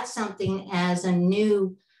 So that's something as a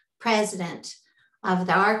new president of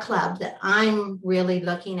our club that I'm really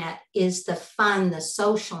looking at, is the fun, the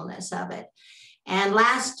socialness of it. And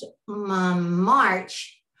last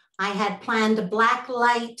March, I had planned a black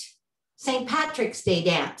light St. Patrick's Day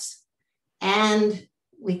dance, and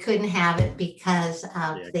we couldn't have it because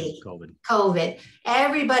of the COVID.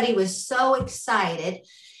 Everybody was so excited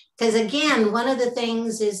because, again, one of the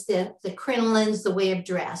things is the crinolines, the way of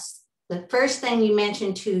dress. The first thing you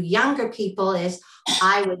mentioned to younger people is,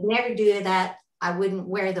 I would never do that. I wouldn't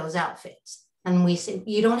wear those outfits. And we said,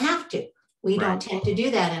 you don't have to. We don't tend to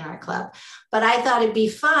do that in our club. But I thought it'd be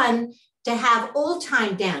fun to have old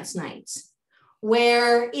time dance nights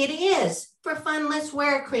where it is for fun. Let's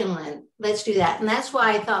wear a crinoline. Let's do that. And that's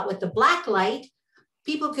why I thought with the black light,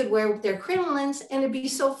 people could wear their crinolines and it'd be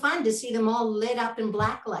so fun to see them all lit up in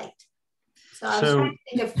black light. So I was trying to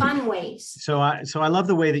think of fun ways. So I love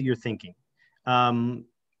the way that you're thinking.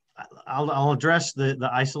 I'll address the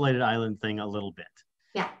isolated island thing a little bit.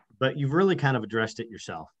 Yeah. But you've really kind of addressed it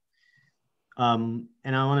yourself. And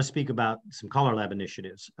I want to speak about some Color Lab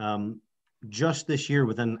initiatives. Just this year,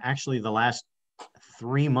 within actually the last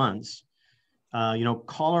 3 months,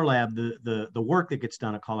 Color Lab, the work that gets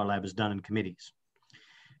done at Color Lab is done in committees.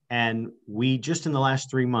 And we just in the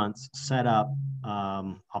last 3 months set up,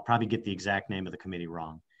 I'll probably get the exact name of the committee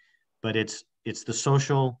wrong, but it's the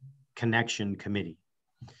Social Connection Committee.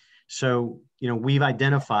 So, we've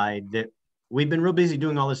identified that we've been real busy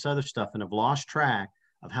doing all this other stuff and have lost track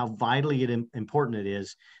of how vitally important it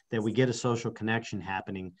is that we get a social connection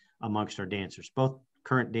happening amongst our dancers, both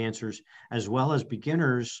current dancers as well as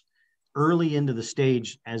beginners early into the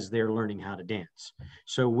stage as they're learning how to dance.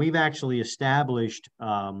 So we've actually established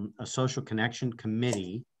a social connection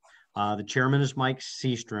committee. The chairman is Mike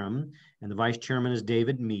Seastrom and the vice chairman is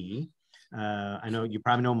David Mee. I know you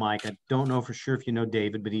probably know Mike. I don't know for sure if you know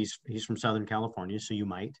David, but he's from Southern California, so you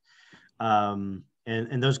might.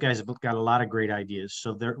 And those guys have got a lot of great ideas.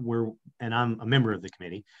 So and I'm a member of the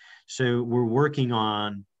committee. So we're working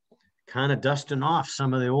on kind of dusting off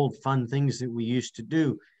some of the old fun things that we used to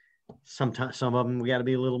do. Sometimes some of them we got to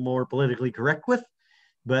be a little more politically correct with,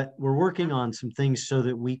 but we're working on some things so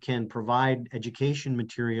that we can provide education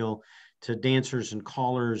material to dancers and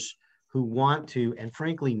callers who want to, and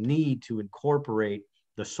frankly need to, incorporate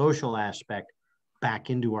the social aspect back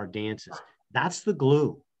into our dances. That's the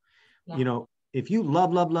glue. Yeah. If you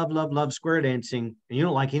love square dancing and you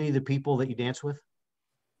don't like any of the people that you dance with,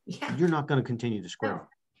 you're not going to continue to square. No.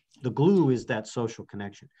 The glue is that social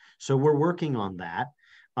connection. So we're working on that.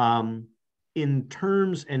 In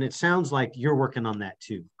terms, and it sounds like you're working on that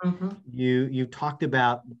too. Mm-hmm. You talked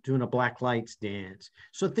about doing a black lights dance.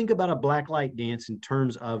 So think about a black light dance in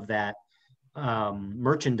terms of that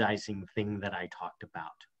merchandising thing that I talked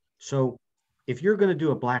about. So if you're going to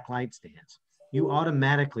do a black lights dance, you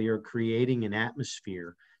automatically are creating an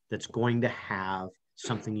atmosphere that's going to have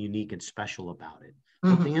something unique and special about it.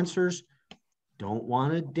 Mm-hmm. Well, dancers don't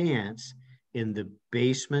want to dance in the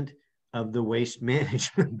basement of the waste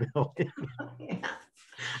management building. Yeah.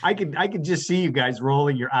 I could just see you guys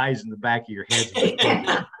rolling your eyes in the back of your heads.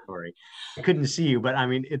 Yeah. Sorry, I couldn't see you, but I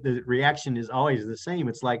mean, the reaction is always the same.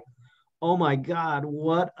 It's like, oh my God,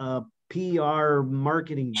 what a PR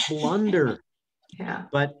marketing blunder. Yeah.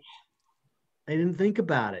 But they didn't think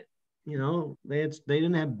about it. They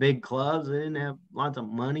didn't have big clubs. They didn't have lots of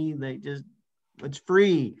money. It's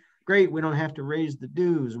free. Great. We don't have to raise the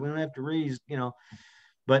dues. We don't have to raise,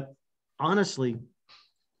 but honestly,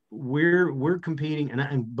 we're competing.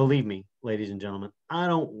 And believe me, ladies and gentlemen, I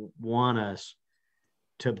don't want us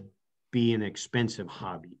to be an expensive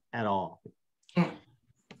hobby at all.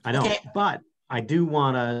 I don't, but I do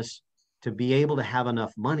want us to be able to have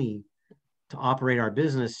enough money to operate our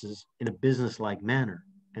businesses in a business-like manner.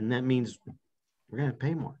 And that means we're going to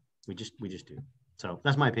pay more. We just do. So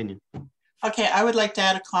that's my opinion. Okay, I would like to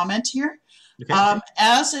add a comment here. Okay.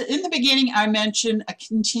 As in the beginning, I mentioned a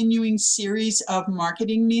continuing series of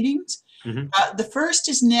marketing meetings. Mm-hmm. The first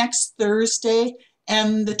is next Thursday,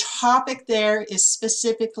 and the topic there is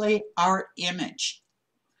specifically our image.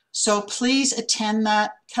 So please attend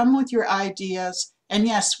that, come with your ideas, and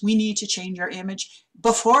yes, we need to change our image.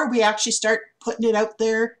 Before we actually start putting it out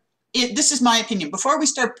there, this is my opinion, before we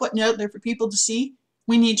start putting it out there for people to see,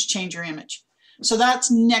 we need to change our image. So that's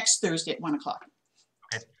next Thursday at 1 o'clock.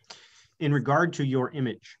 Okay. In regard to your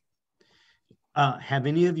image, have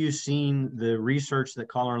any of you seen the research that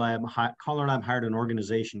Color Lab hired an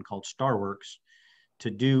organization called StarWorks to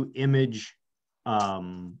do image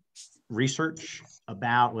research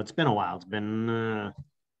about, well, it's been a while. It's been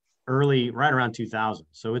right around 2000.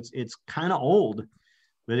 So it's kind of old,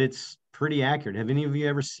 but it's pretty accurate. Have any of you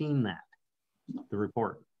ever seen that, the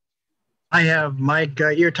report? I have, Mike.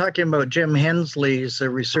 You're talking about Jim Hensley's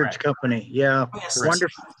research company. Yeah,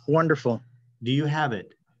 wonderful. Do you have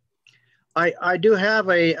it? I do have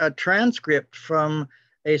a transcript from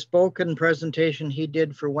a spoken presentation he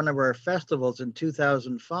did for one of our festivals in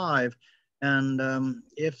 2005. And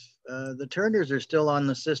if the Turners are still on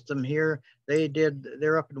the system here,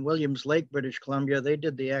 they're up in Williams Lake, British Columbia. They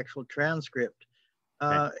did the actual transcript.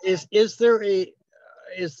 Okay. Is there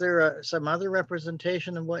is there some other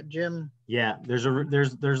representation of what Jim? Yeah, there's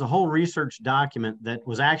a whole research document that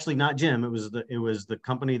was actually not Jim. It was the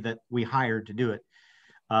company that we hired to do it.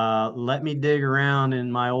 Let me dig around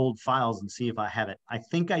in my old files and see if I have it. I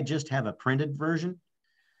think I just have a printed version,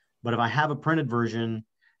 but if I have a printed version,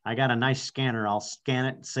 I got a nice scanner. I'll scan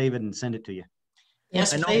it, save it, and send it to you.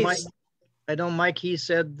 Yes, I know please. Mike, he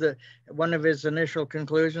said that one of his initial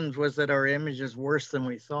conclusions was that our image is worse than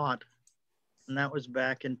we thought. And that was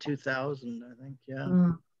back in 2000, I think, yeah.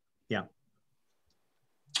 Mm. Yeah.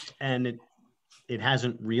 And it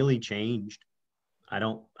hasn't really changed. I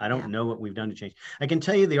don't know what we've done to change. I can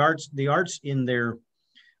tell you the arts in their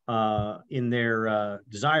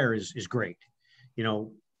desire is great. You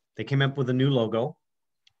know, they came up with a new logo.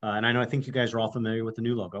 And I think you guys are all familiar with the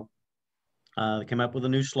new logo. They came up with a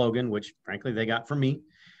new slogan, which frankly they got from me.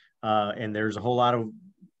 And there's a whole lot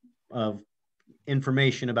of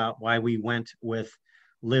information about why we went with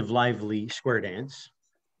Live Lively Square Dance.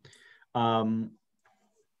 And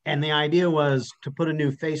the idea was to put a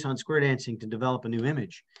new face on square dancing to develop a new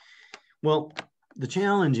image. Well, the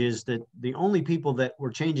challenge is that the only people that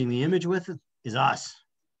we're changing the image with is us.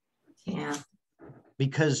 Yeah.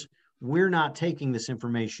 Because we're not taking this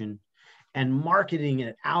information and marketing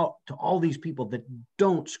it out to all these people that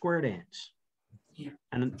don't square dance. Yeah.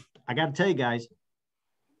 And I got to tell you guys,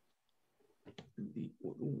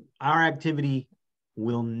 our activity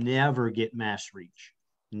will never get mass reach,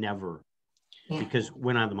 never, because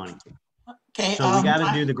we don't have the money. Okay. So we got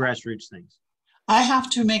to do the grassroots things. I have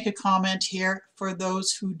to make a comment here for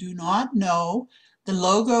those who do not know. The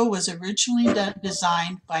logo was originally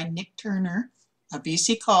designed by Nick Turner, a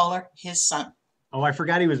BC caller, his son. Oh, I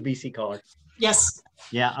forgot he was BC caller. Yes.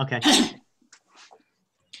 Yeah. Okay.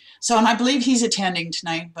 So, and I believe he's attending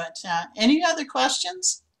tonight, but any other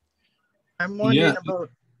questions? I'm wondering Yeah. about,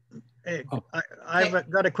 I've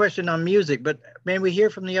got a question on music, but may we hear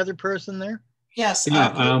from the other person there? Yes.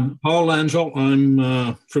 Yeah, Paul Angel.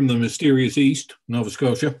 I'm from the mysterious East, Nova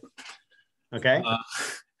Scotia. Okay.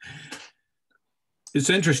 It's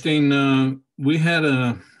interesting. We had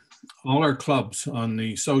all our clubs on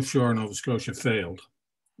the South Shore of Nova Scotia failed,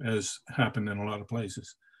 as happened in a lot of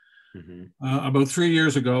places. Mm-hmm. About 3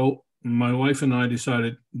 years ago, my wife and I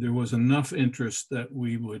decided there was enough interest that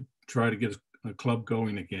we would try to get a club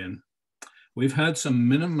going again. We've had some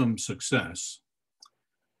minimum success,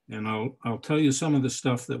 and I'll tell you some of the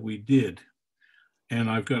stuff that we did. And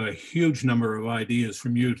I've got a huge number of ideas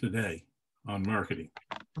from you today on marketing.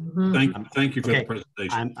 Mm-hmm. Thank you for Okay. the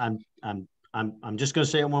presentation. I'm just going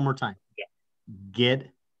to say it one more time. Yeah. Get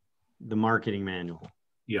the marketing manual.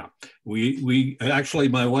 Yeah, we actually,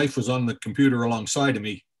 my wife was on the computer alongside of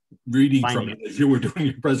me reading from it as you were doing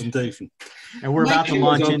your presentation. And we're about to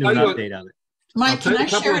launch into an update of it. Mike, can I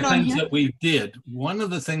share it on here? That we did. One of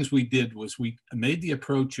the things we did was we made the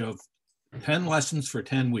approach of 10 lessons for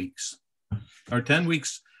 10 weeks, or 10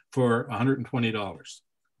 weeks for $120.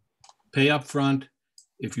 Pay up front.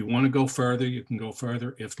 If you want to go further, you can go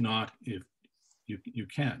further. If not, if you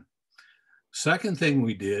can. Second thing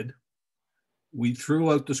we did, we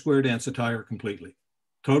threw out the square dance attire completely,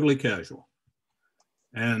 totally casual.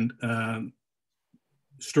 And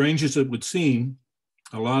strange as it would seem,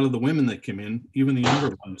 a lot of the women that came in, even the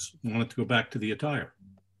younger ones, wanted to go back to the attire.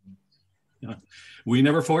 We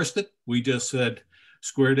never forced it. We just said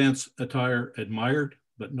square dance attire admired,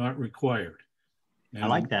 but not required. And, I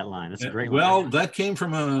like that line. That's a great line. Well, that came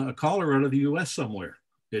from a caller out of the US somewhere.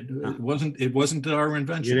 It wasn't our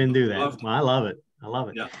invention. You didn't do that. Well, I love it. I love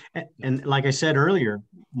it. Yeah. And like I said earlier,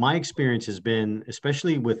 my experience has been,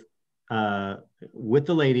 especially with the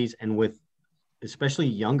ladies and with especially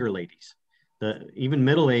younger ladies, even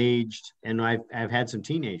middle-aged, and I've had some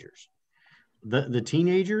teenagers. The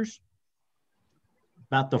teenagers,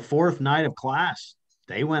 about the fourth night of class,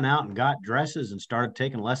 they went out and got dresses and started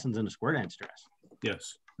taking lessons in a square dance dress.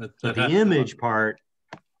 Yes. But the image part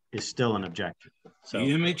is still an objection. So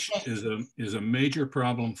the image is a major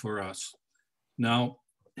problem for us. Now,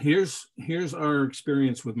 here's our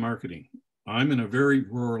experience with marketing. I'm in a very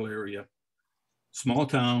rural area, small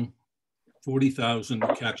town, 40,000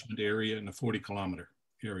 catchment area in a 40-kilometer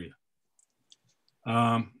area.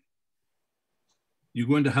 You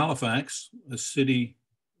go into Halifax, a city,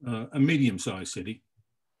 a medium-sized city.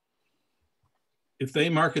 If they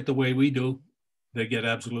market the way we do, they get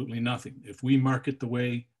absolutely nothing. If we market the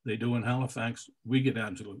way they do in Halifax, we get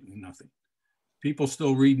absolutely nothing. People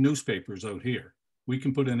still read newspapers out here. We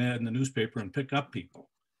can put an ad in the newspaper and pick up people.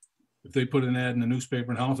 If they put an ad in the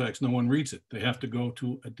newspaper in Halifax, no one reads it. They have to go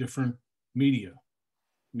to a different medium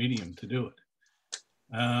to do it.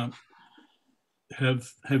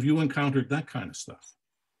 Have you encountered that kind of stuff?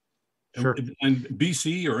 Sure. And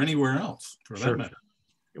BC or anywhere else for that matter.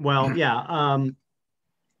 Well, yeah.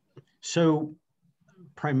 So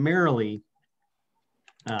primarily,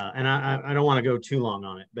 and I don't want to go too long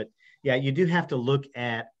on it, but yeah, you do have to look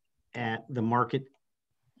at the market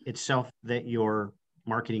itself that you're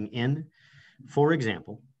marketing in. For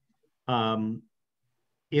example,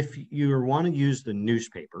 if you want to use the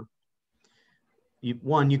newspaper,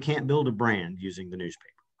 you can't build a brand using the newspaper.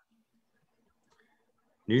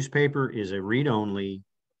 Newspaper is a read-only.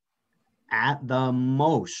 At the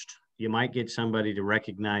most, you might get somebody to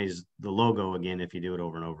recognize the logo again if you do it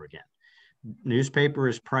over and over again. Newspaper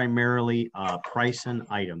is primarily a price and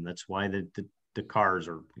item. That's why the cars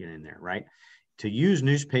are in there, right? To use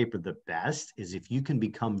newspaper the best is if you can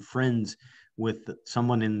become friends with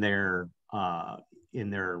someone in their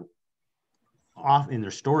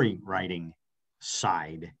story writing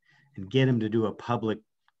side and get them to do a public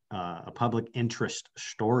interest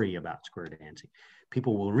story about square dancing.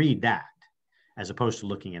 People will read that as opposed to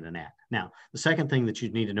looking at an ad. Now, the second thing that you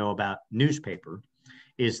need to know about newspaper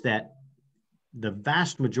is that the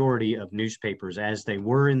vast majority of newspapers, as they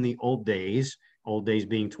were in the old days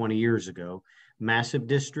being 20 years ago, massive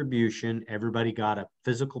distribution, everybody got a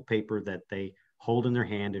physical paper that they hold in their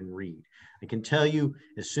hand and read. I can tell you,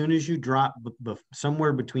 as soon as you drop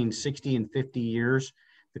somewhere between 60 and 50 years,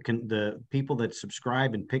 the people that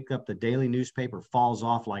subscribe and pick up the daily newspaper falls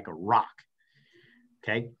off like a rock.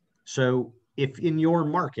 Okay, so if in your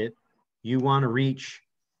market you want to reach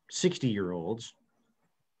 60-year-olds,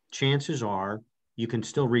 chances are you can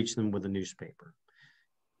still reach them with a newspaper.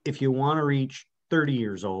 If you want to reach 30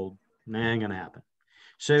 years old, ain't gonna happen.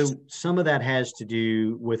 So some of that has to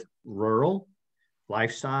do with rural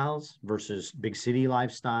lifestyles versus big city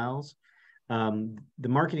lifestyles. The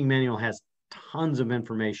marketing manual has tons of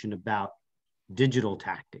information about digital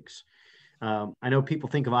tactics. I know people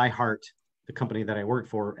think of iHeart, the company that I work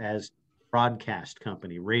for, as broadcast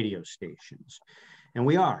company, radio stations. And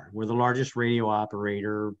we're the largest radio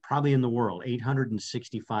operator probably in the world,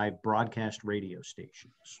 865 broadcast radio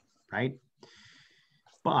stations, right?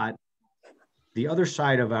 But the other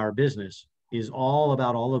side of our business is all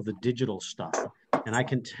about all of the digital stuff. And I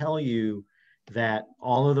can tell you that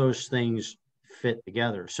all of those things fit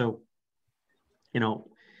together. So,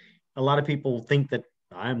 a lot of people think that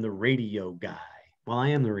I'm the radio guy. Well, I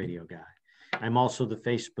am the radio guy. I'm also the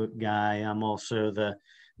Facebook guy. I'm also the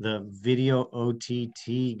video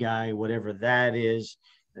OTT guy, whatever that is.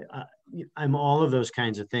 I'm all of those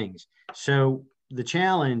kinds of things. So the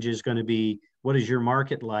challenge is going to be, what is your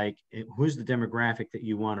market like? Who's the demographic that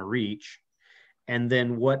you want to reach? And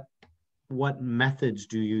then what methods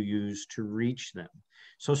do you use to reach them?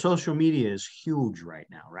 So social media is huge right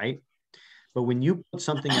now, right? But when you put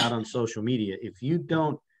something out on social media, if you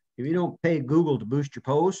don't pay Google to boost your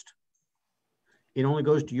post, it only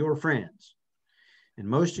goes to your friends. And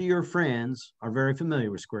most of your friends are very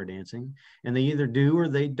familiar with square dancing, and they either do or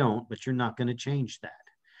they don't, but you're not going to change that.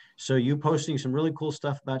 So you posting some really cool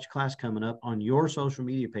stuff about your class coming up on your social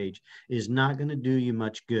media page is not going to do you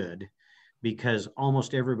much good, because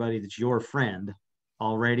almost everybody that's your friend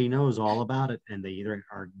already knows all about it, and they either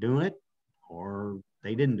are doing it or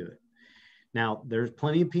they didn't do it. Now, there's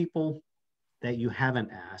plenty of people that you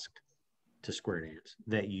haven't asked to square dance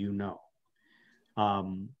that you know.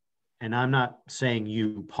 And I'm not saying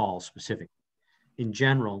you, Paul, specifically. In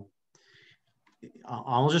general,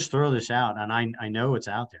 I'll just throw this out, and I know it's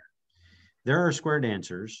out there. There are square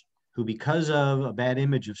dancers who, because of a bad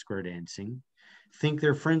image of square dancing, think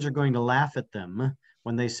their friends are going to laugh at them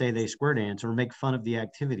when they say they square dance or make fun of the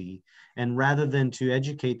activity. And rather than to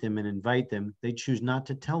educate them and invite them, they choose not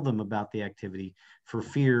to tell them about the activity for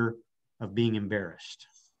fear of being embarrassed.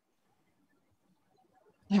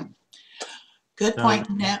 Yeah. Good point,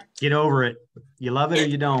 Nat. Get over it. You love it or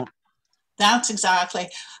you don't. That's exactly.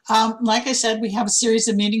 Like I said, we have a series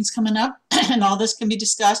of meetings coming up, and all this can be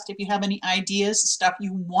discussed. If you have any ideas, stuff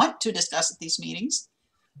you want to discuss at these meetings,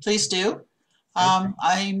 please do.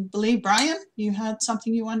 I believe, Brian, you had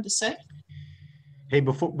something you wanted to say? Hey,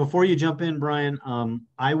 before you jump in, Brian,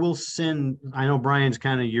 I will send, I know Brian's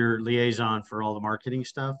kind of your liaison for all the marketing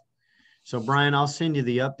stuff. So Brian, I'll send you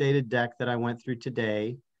the updated deck that I went through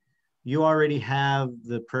today. You already have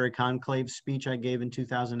the Prairie Conclave speech I gave in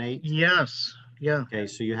 2008? Yes, yeah. Okay,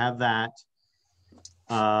 so you have that.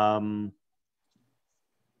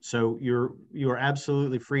 So you're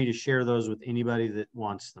absolutely free to share those with anybody that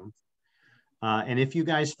wants them. And if you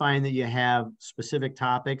guys find that you have specific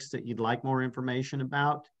topics that you'd like more information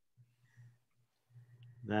about,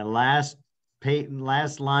 the last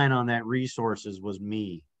line on that resources was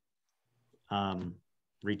me.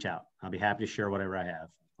 Reach out. I'll be happy to share whatever I have.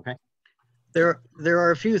 Okay. There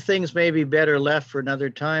are a few things maybe better left for another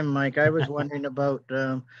time, Mike. I was wondering about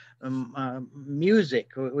music.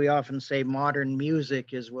 We often say modern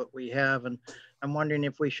music is what we have, and I'm wondering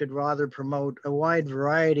if we should rather promote a wide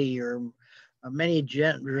variety or many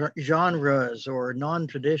genres or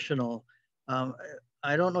non-traditional.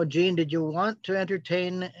 I don't know, Jean, did you want to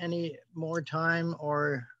entertain any more time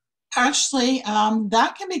or? Actually,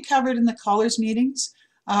 that can be covered in the callers meetings.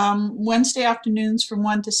 Wednesday afternoons from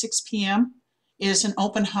 1 to 6 p.m. is an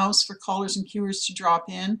open house for callers and queuers to drop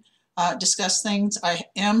in, discuss things. I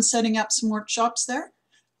am setting up some workshops there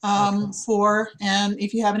and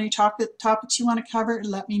if you have any topics you want to cover,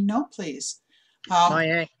 let me know, please.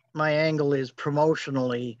 My angle is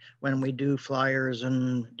promotionally when we do flyers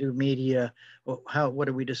and do media. What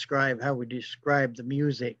do we describe? How we describe the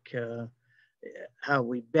music? How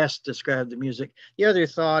we best describe the music. The other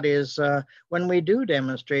thought is when we do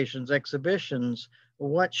demonstrations, exhibitions,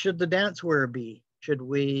 what should the dancewear be? Should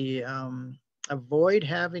we avoid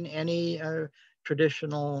having any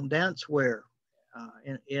traditional dancewear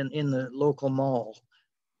in the local mall?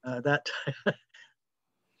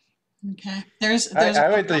 Okay.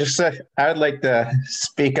 I would like to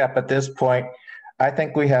speak up at this point. I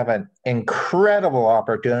think we have an incredible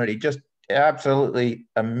opportunity, just absolutely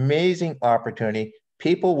amazing opportunity.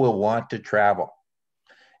 People will want to travel,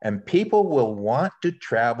 and people will want to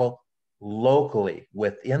travel locally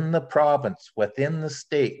within the province, within the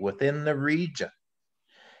state, within the region.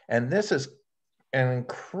 And this is an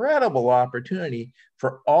incredible opportunity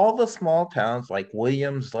for all the small towns like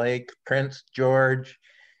Williams Lake, Prince George,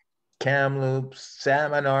 Kamloops,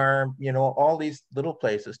 Salmon Arm, you know, all these little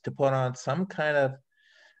places to put on some kind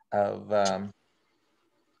of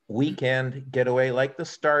weekend getaway like the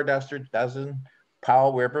Starduster does in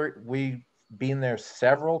Powell River. We've been there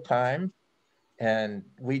several times and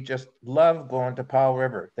we just love going to Powell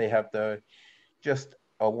River. They have just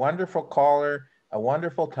a wonderful caller, a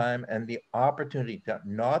wonderful time, and the opportunity to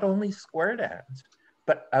not only square dance,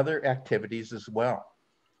 but other activities as well.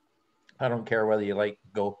 I don't care whether you like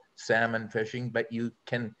go salmon fishing, but you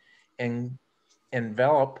can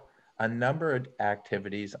envelop a number of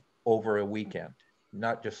activities over a weekend,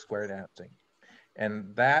 not just square dancing.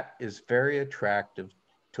 And that is very attractive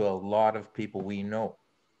to a lot of people we know.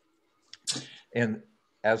 And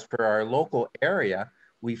as for our local area,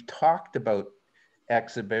 we've talked about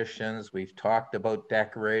exhibitions, we've talked about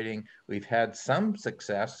decorating, we've had some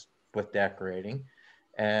success with decorating,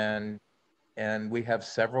 and we have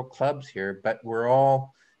several clubs here, but we're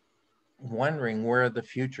all wondering where the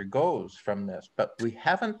future goes from this, but we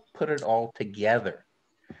haven't put it all together.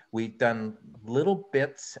 We've done little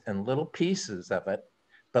bits and little pieces of it,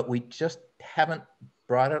 but we just haven't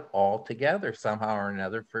brought it all together somehow or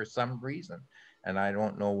another for some reason. And I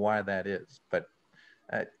don't know why that is, but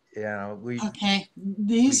you know,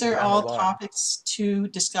 these are all topics to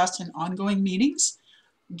discuss in ongoing meetings.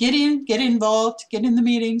 Get involved, get in the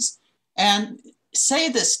meetings and say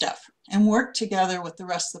this stuff and work together with the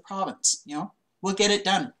rest of the province. You know, we'll get it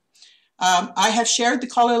done. I have shared the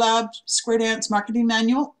Color Lab Square Dance Marketing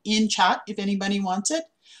Manual in chat if anybody wants it.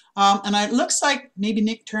 And it looks like maybe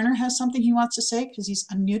Nick Turner has something he wants to say because he's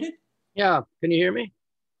unmuted. Yeah, can you hear me?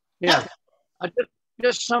 Yeah.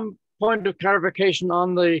 Just some point of clarification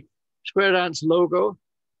on the Square Dance logo.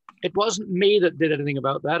 It wasn't me that did anything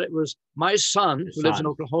about that. It was my son who lives in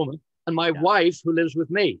Oklahoma and my wife who lives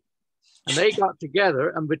with me. And they got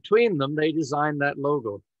together and between them, they designed that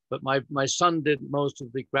logo. But my son did most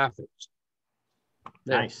of the graphics.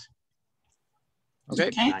 There. Nice.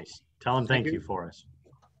 Okay. Nice. Tell him thank you for us.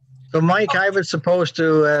 So Mike, I was supposed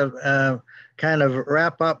to kind of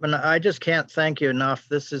wrap up, and I just can't thank you enough.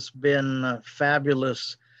 This has been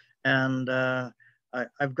fabulous. And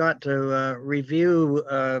I've got to review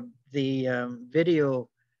the video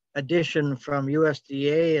edition from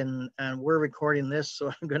USDA, and we're recording this,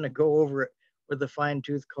 so I'm going to go over it with a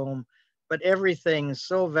fine-tooth comb. But everything is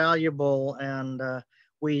so valuable, and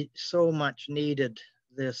we so much needed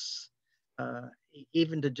this,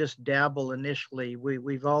 even to just dabble initially.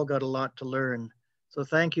 We've all got a lot to learn. So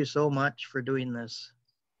thank you so much for doing this.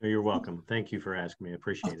 You're welcome. Thank you for asking me. I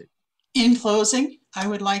appreciate it. In closing, I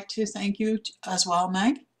would like to thank you as well,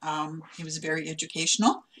 Meg. It was very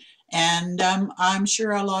educational, and I'm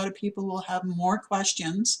sure a lot of people will have more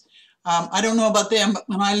questions. I don't know about them, but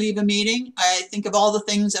when I leave a meeting, I think of all the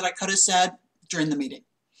things that I could have said during the meeting.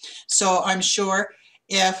 So I'm sure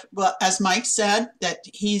if, well, as Mike said, that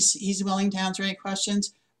he's willing to answer any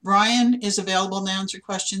questions. Brian is available to answer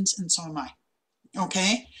questions, and so am I.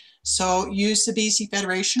 Okay, so use the BC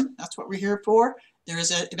Federation. That's what we're here for. There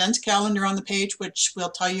is an events calendar on the page, which will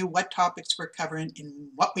tell you what topics we're covering in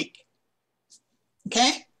what week.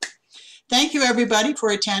 Okay. Thank you, everybody,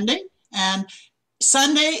 for attending. And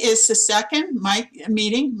Sunday is the second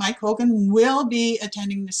meeting. Mike Hogan will be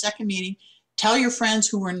attending the second meeting. Tell your friends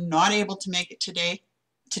who were not able to make it today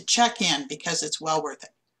to check in, because it's well worth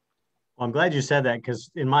it. Well, I'm glad you said that, because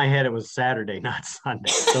in my head it was Saturday, not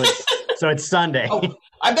Sunday. So it's Sunday. Oh,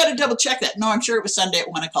 I better double check that. No, I'm sure it was Sunday at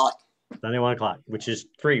 1 o'clock. Sunday, 1 o'clock, which is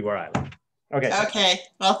free where I live. Okay. Okay.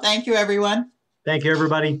 Well, thank you, everyone. Thank you,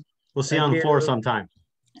 everybody. We'll see you on the floor sometime.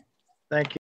 Thank you.